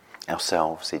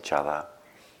 Ourselves, each other,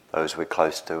 those we're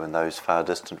close to and those far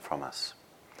distant from us,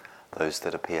 those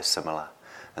that appear similar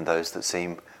and those that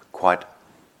seem quite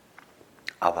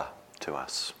other to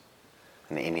us,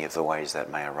 in any of the ways that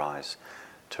may arise,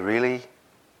 to really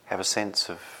have a sense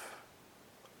of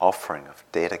offering, of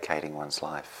dedicating one's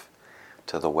life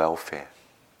to the welfare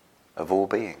of all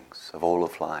beings, of all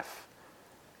of life.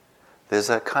 There's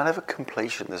a kind of a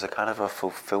completion, there's a kind of a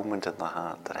fulfillment in the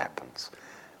heart that happens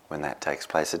when that takes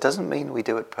place. It doesn't mean we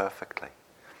do it perfectly.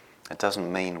 It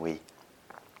doesn't mean we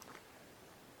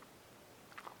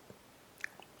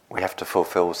have to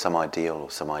fulfill some ideal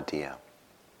or some idea.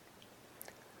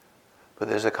 But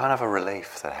there's a kind of a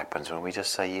relief that happens when we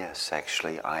just say, yes,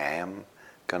 actually, I am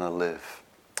going to live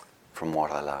from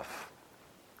what I love.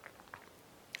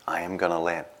 I am going to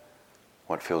let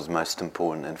what feels most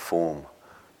important inform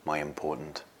my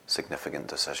important, significant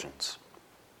decisions.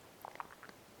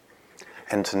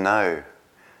 And to know,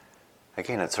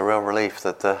 again, it's a real relief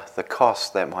that the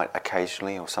cost that might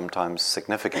occasionally, or sometimes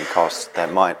significant cost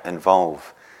that might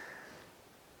involve,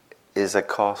 is a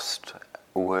cost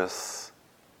worth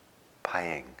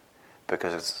paying,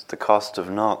 because it's the cost of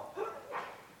not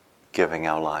giving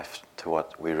our life to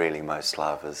what we really most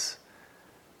love is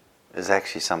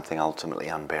actually something ultimately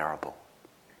unbearable.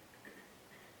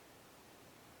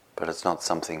 But it's not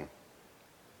something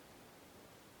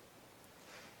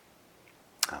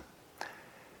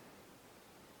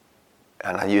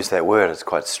and I use that word, it's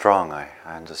quite strong, I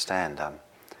understand.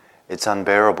 It's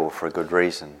unbearable for a good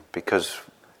reason, because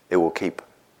it will keep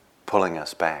pulling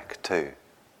us back to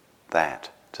that,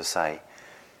 to say,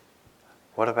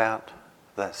 what about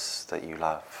this that you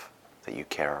love, that you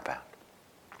care about?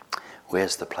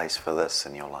 Where's the place for this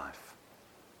in your life?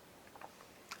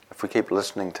 If we keep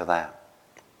listening to that,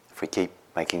 if we keep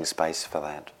making space for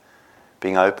that,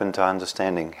 being open to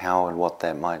understanding how and what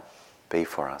that might be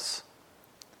for us,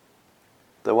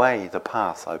 the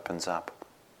path opens up.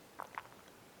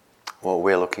 What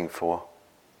we're looking for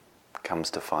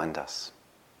comes to find us.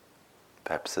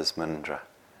 Perhaps this Mindra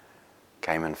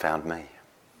came and found me.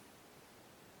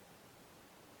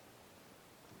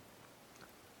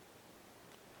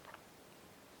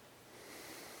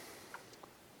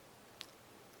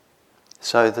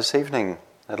 So this evening,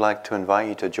 I'd like to invite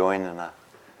you to join in a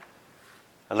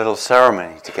little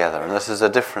ceremony together. And this is a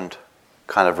different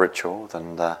kind of ritual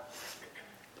than the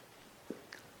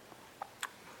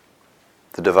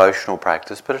devotional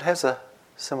practice, but it has a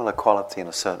similar quality in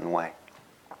a certain way.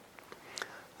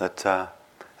 That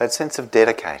sense of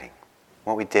dedicating,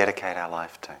 what we dedicate our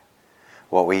life to,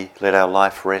 what we let our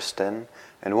life rest in,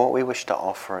 and what we wish to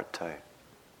offer it to.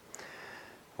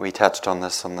 We touched on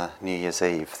this on the New Year's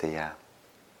Eve, the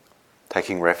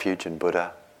taking refuge in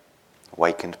Buddha,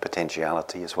 awakened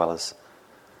potentiality, as well as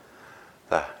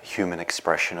the human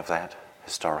expression of that,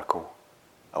 historical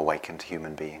awakened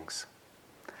human beings.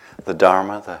 The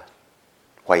Dharma, the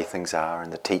way things are,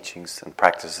 and the teachings and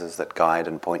practices that guide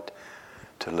and point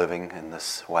to living in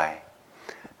this way.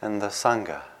 And the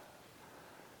Sangha,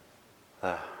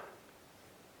 the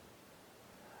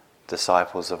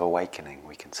disciples of awakening,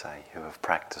 we can say, who have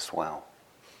practiced well.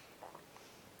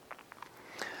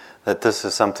 That this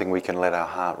is something we can let our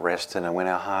heart rest in, and when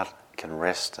our heart can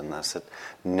rest in this, it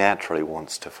naturally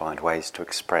wants to find ways to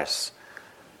express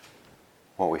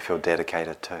what we feel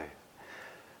dedicated to.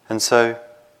 And so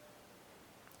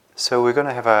we're going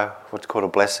to have what's called a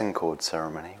blessing cord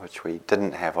ceremony, which we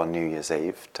didn't have on New Year's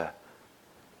Eve to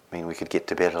mean we could get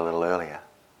to bed a little earlier.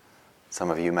 Some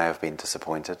of you may have been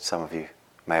disappointed, some of you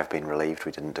may have been relieved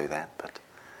we didn't do that, but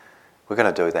we're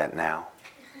going to do that now.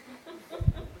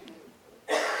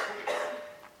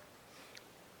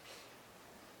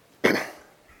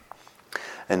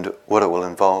 And what it will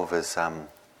involve is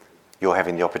you're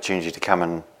having the opportunity to come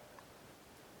and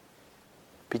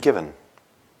be given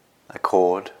a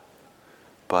cord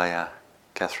by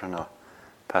Catherine or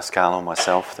Pascal or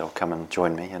myself. They'll come and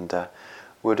join me, and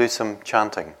we'll do some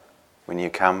chanting when you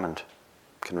come and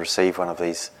can receive one of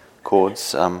these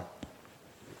cords.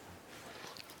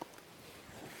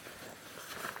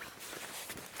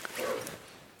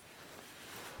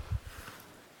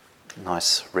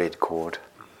 Nice red cord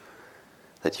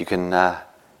that you can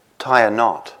tie a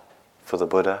knot for the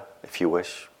Buddha if you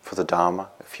wish, for the Dharma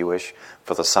if you wish,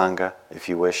 for the Sangha if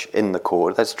you wish, in the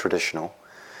cord. That's traditional.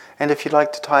 And if you'd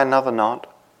like to tie another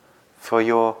knot for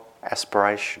your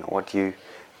aspiration, or what you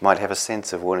might have a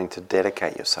sense of wanting to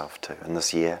dedicate yourself to in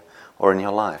this year or in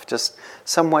your life, just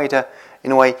some way to,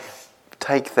 in a way,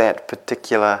 take that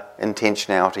particular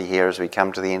intentionality here as we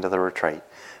come to the end of the retreat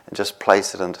and just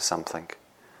place it into something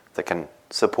that can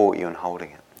support you in holding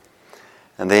it.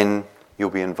 And then you'll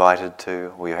be invited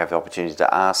to, or you have the opportunity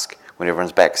to ask, when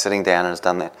everyone's back sitting down and has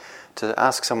done that, to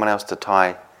ask someone else to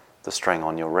tie the string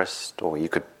on your wrist, or you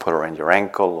could put it around your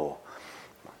ankle, or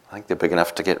I think they're big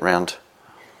enough to get round.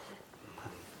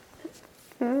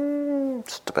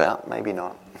 Just about, maybe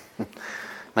not.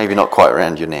 Maybe not quite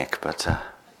around your neck, but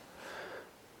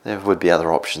there would be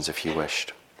other options if you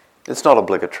wished. It's not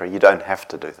obligatory, you don't have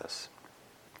to do this.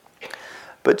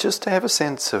 But just to have a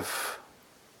sense of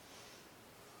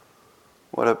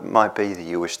what it might be that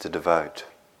you wish to devote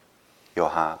your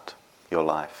heart, your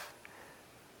life,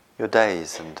 your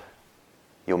days and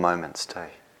your moments to.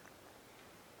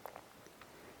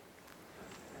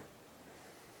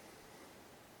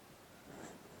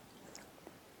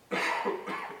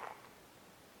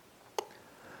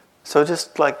 So I'd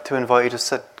just like to invite you to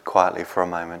sit quietly for a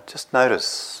moment. Just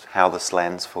notice how this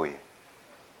lands for you,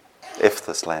 if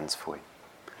this lands for you.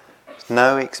 There's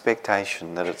no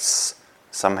expectation that it's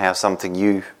somehow something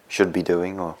you should be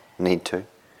doing or need to.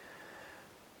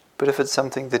 But if it's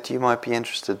something that you might be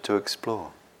interested to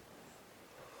explore,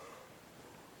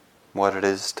 what it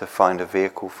is to find a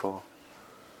vehicle for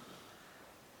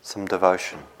some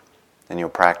devotion in your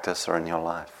practice or in your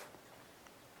life.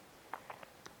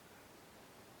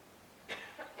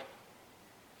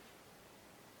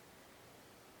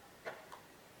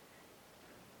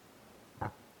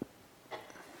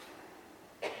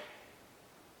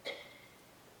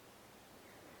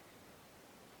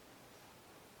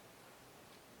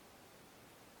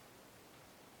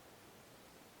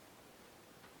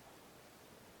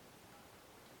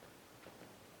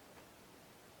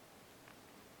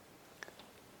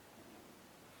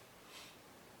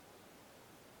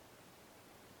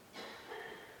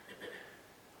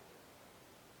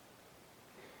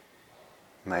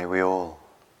 May we all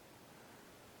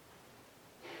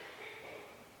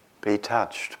be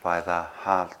touched by the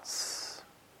heart's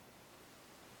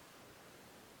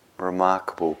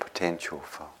remarkable potential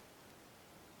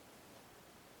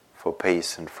for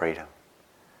peace and freedom,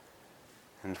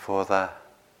 and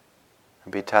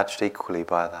be touched equally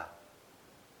by the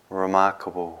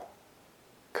remarkable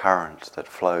current that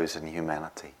flows in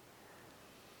humanity,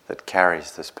 that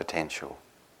carries this potential,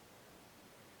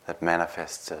 that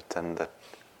manifests it, and that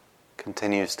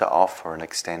continues to offer and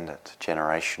extend it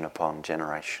generation upon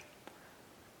generation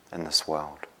in this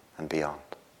world and beyond.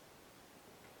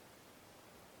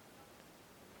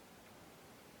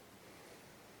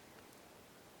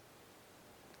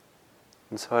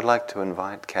 And so I'd like to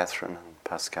invite Catherine and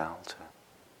Pascal to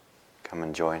come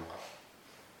and join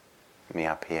me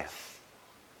up here.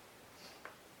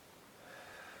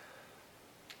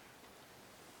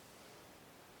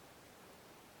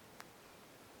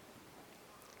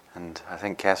 And I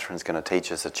think Catherine's going to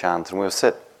teach us a chant, and we'll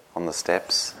sit on the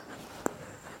steps.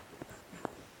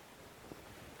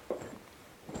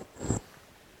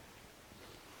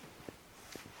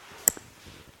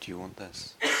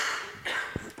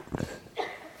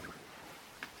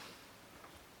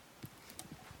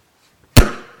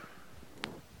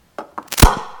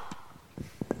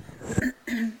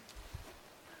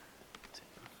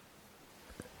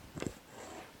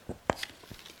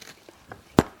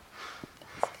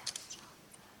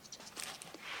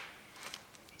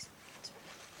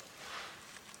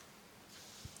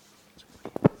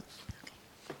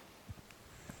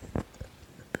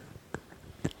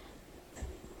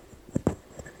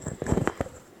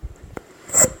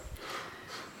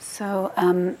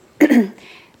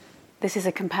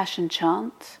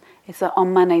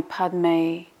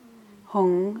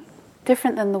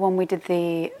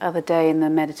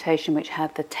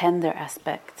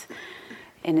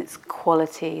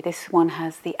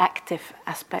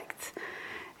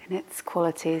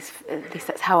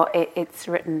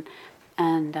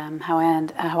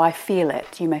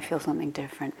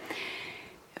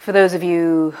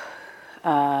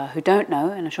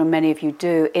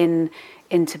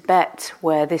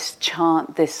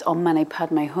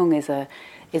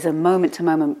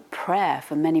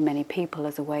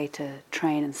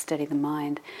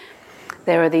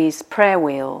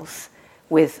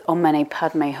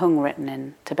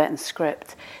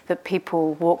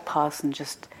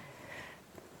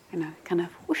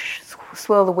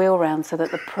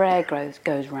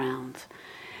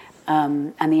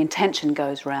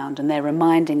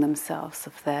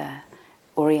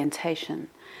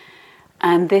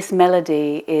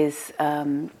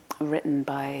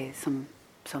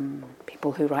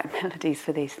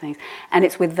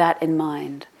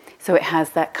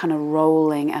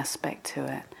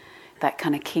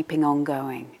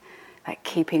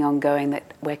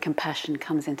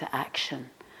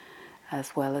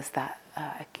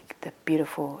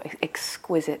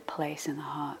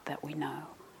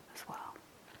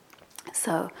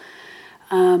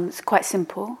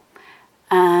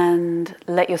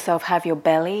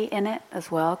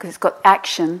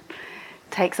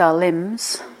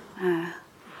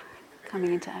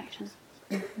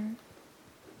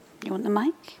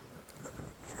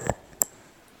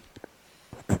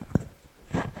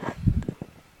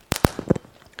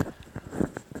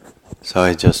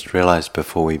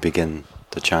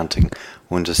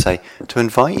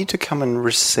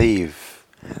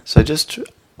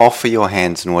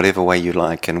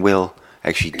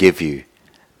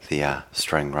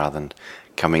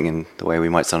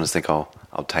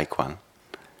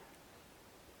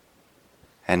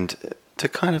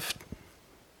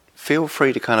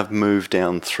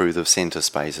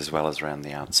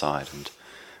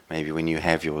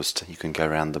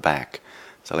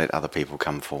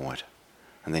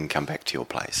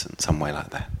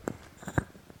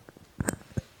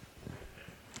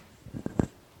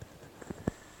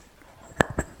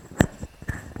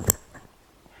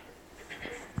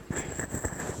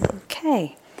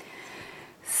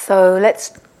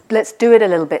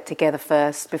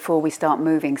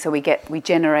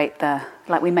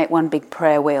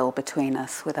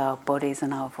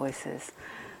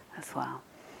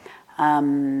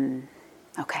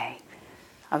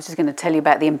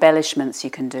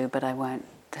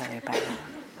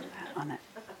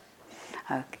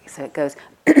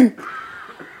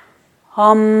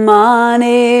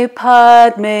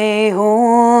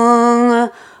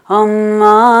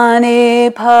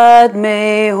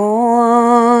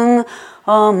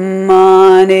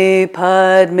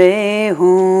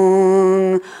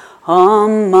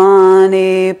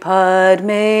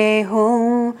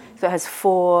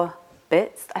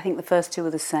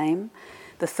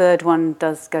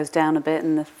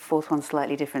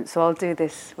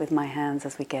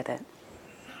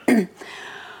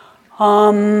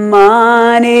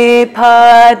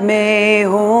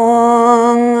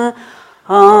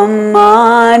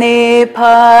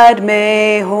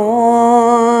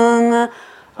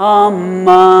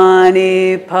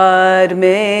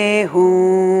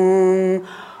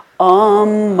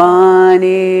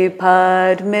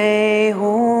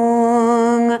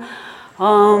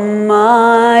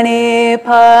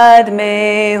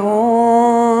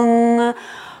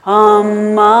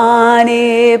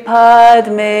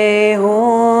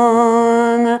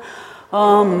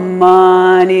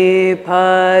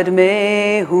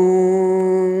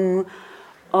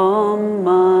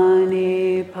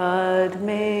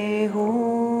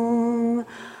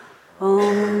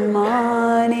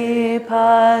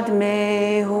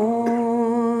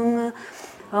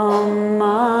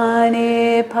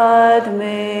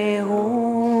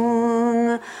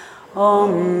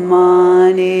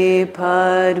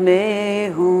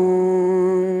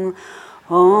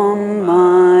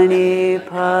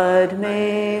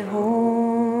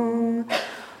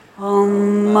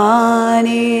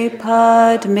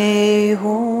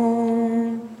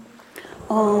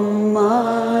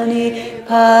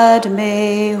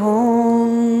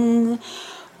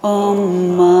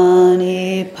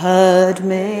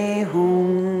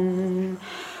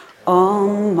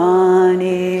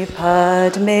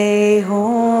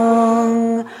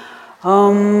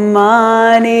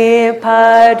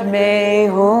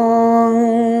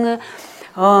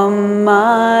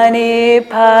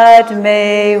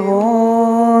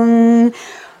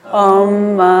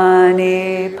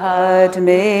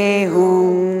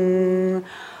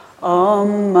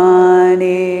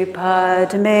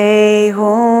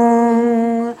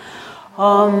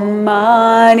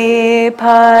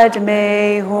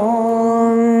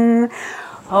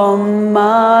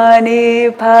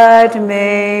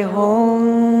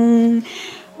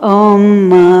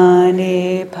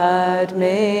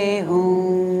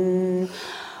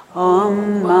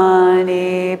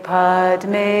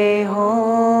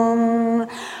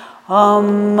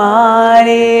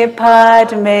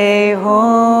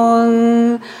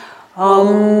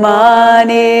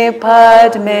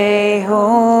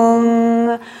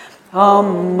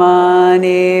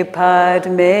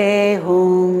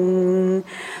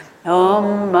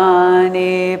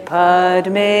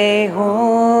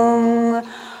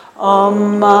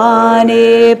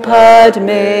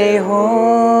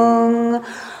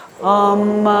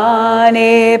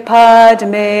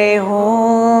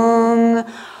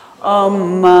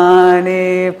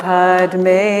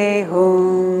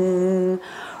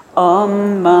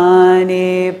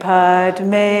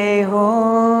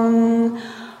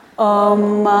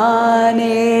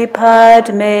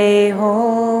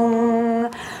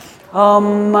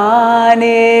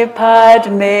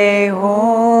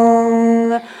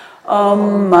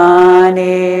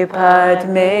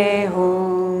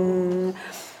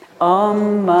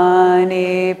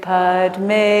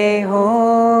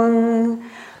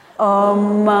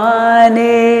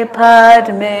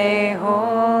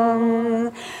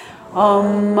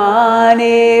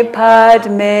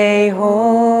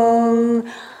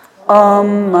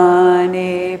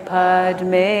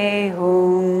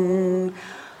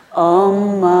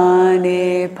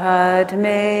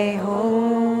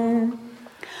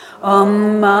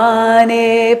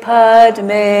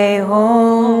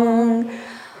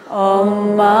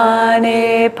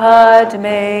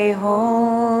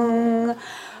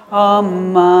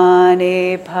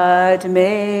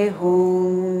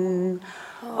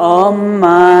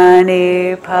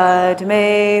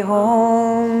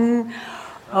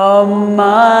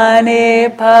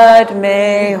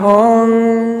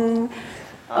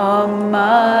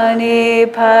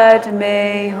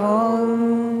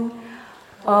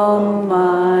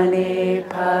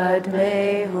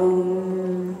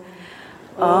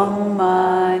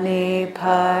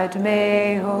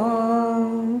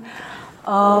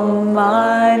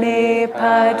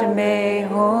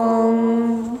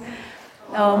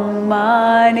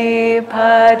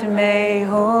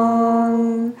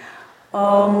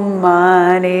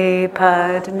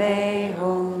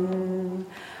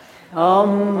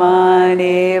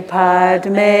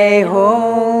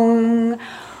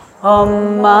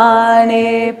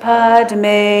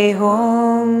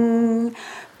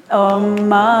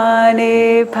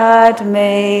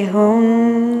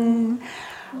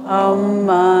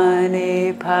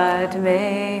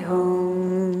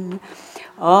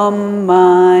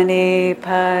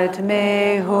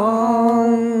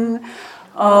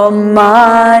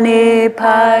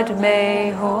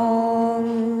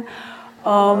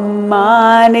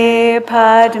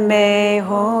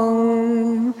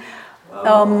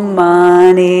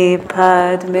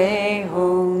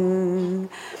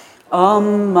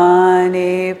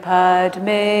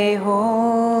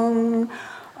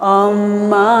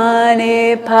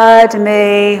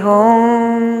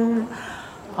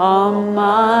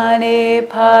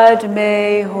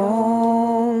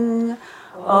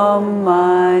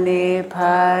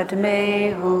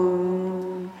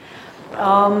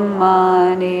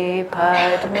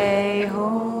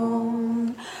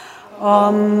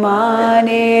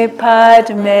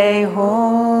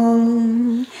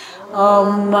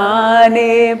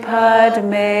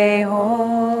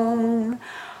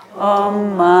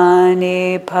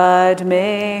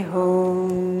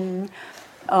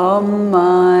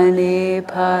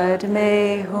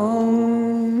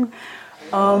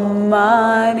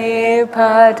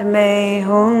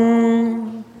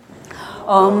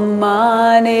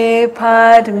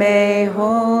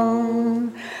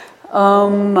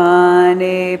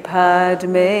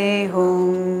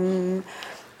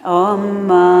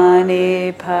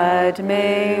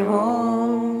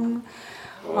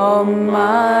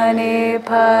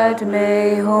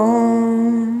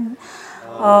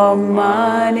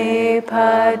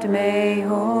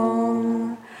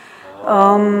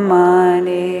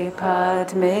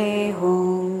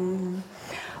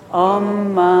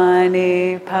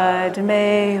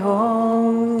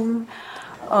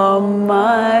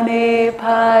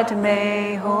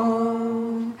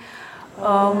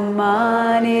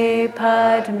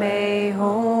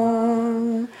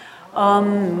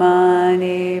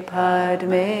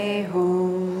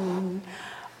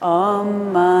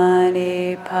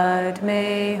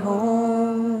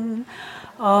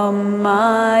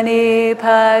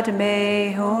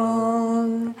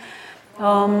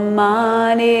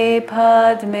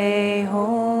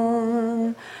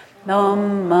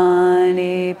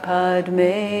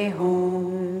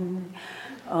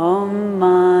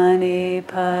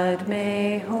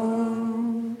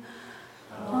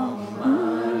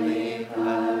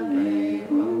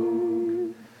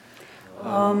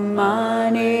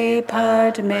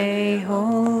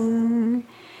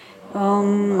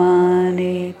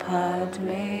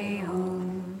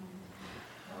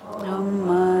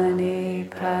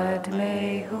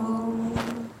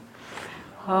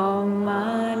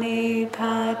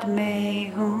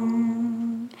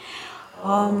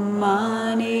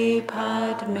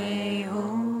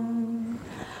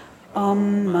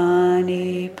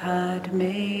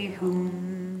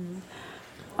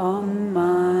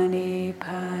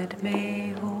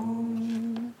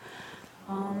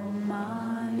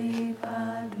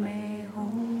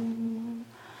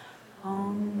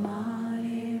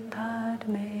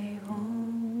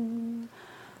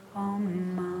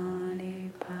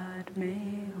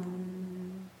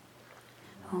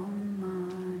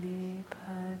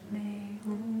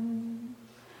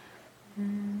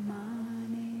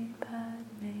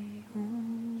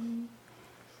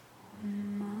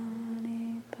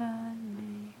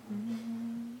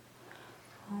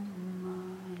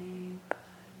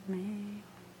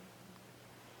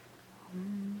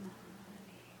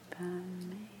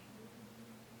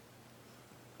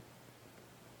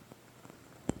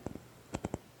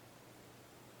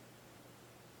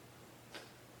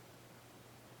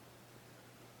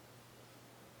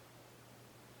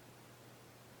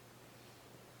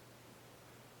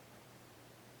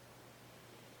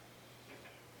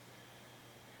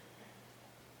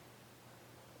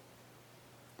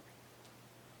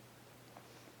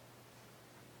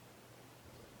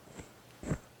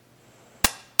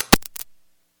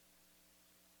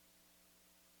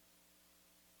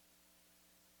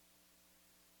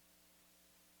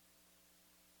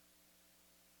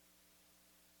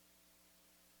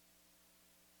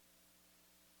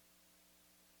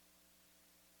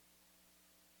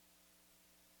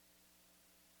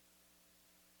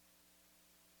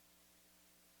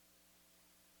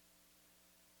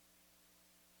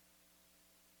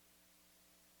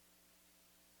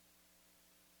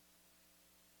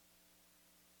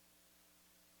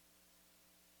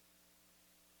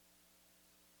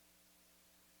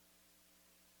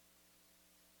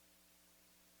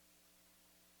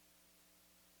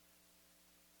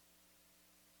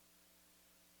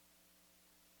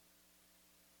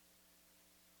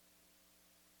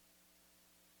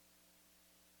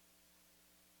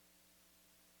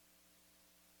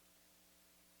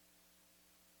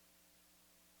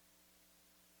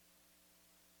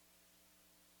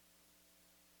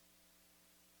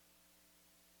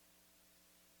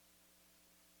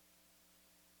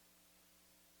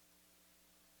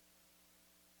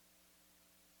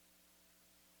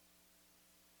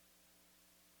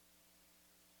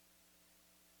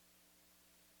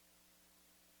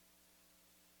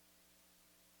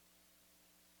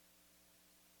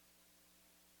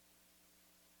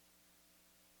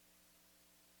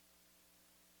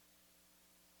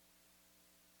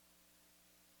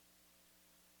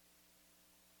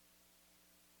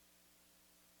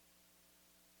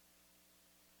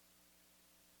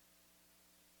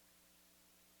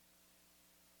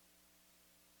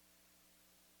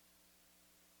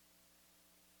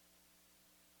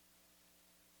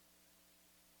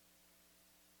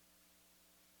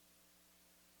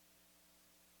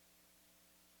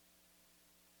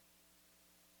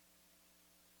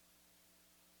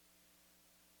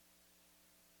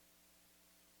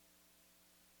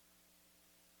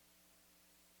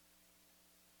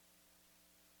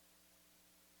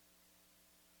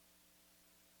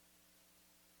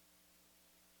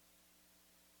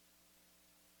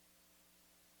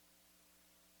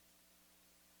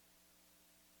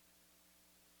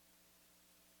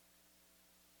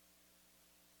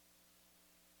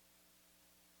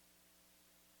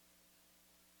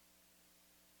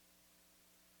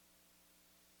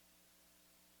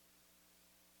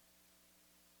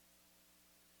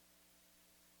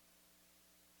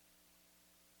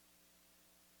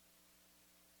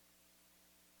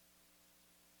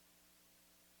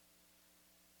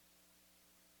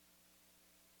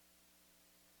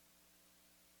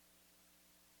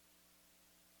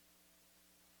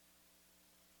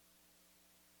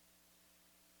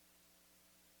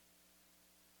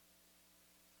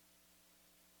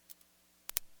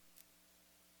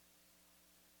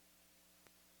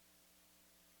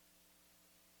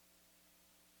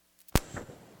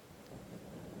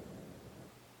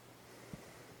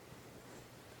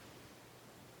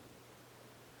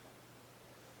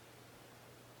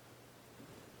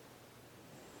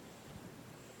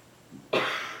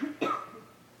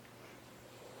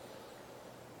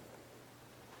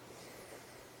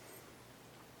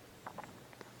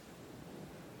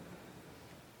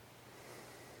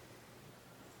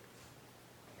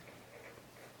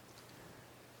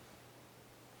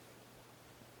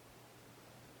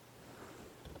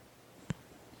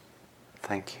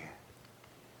 Thank you.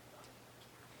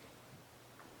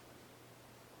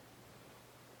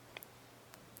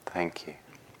 Thank you.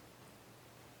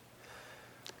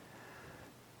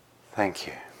 Thank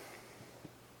you.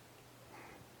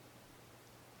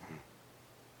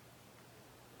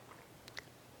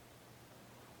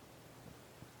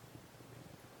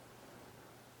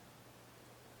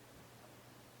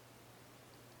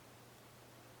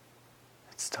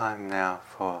 It's time now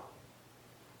for,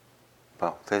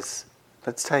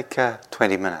 let's take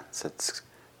 20 minutes. It's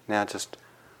now just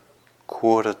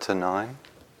 8:45.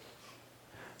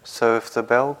 So if the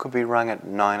bell could be rung at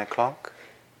 9 o'clock,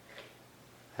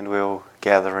 and we'll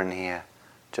gather in here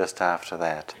just after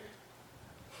that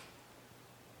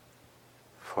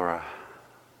for a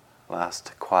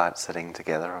last quiet sitting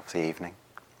together of the evening.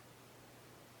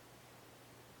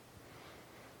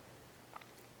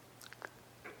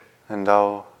 And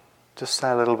I'll just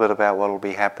say a little bit about what will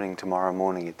be happening tomorrow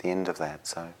morning at the end of that,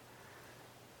 so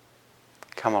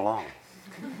come along.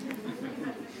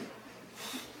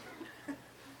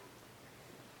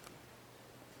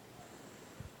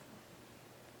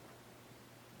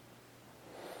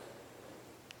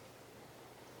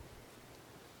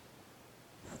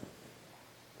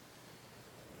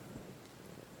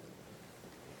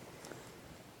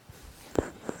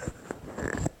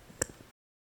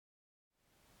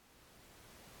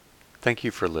 Thank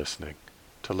you for listening.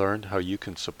 To learn how you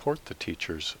can support the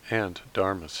teachers and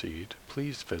Dharma Seed,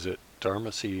 please visit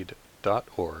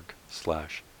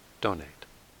dharmaseed.org/donate.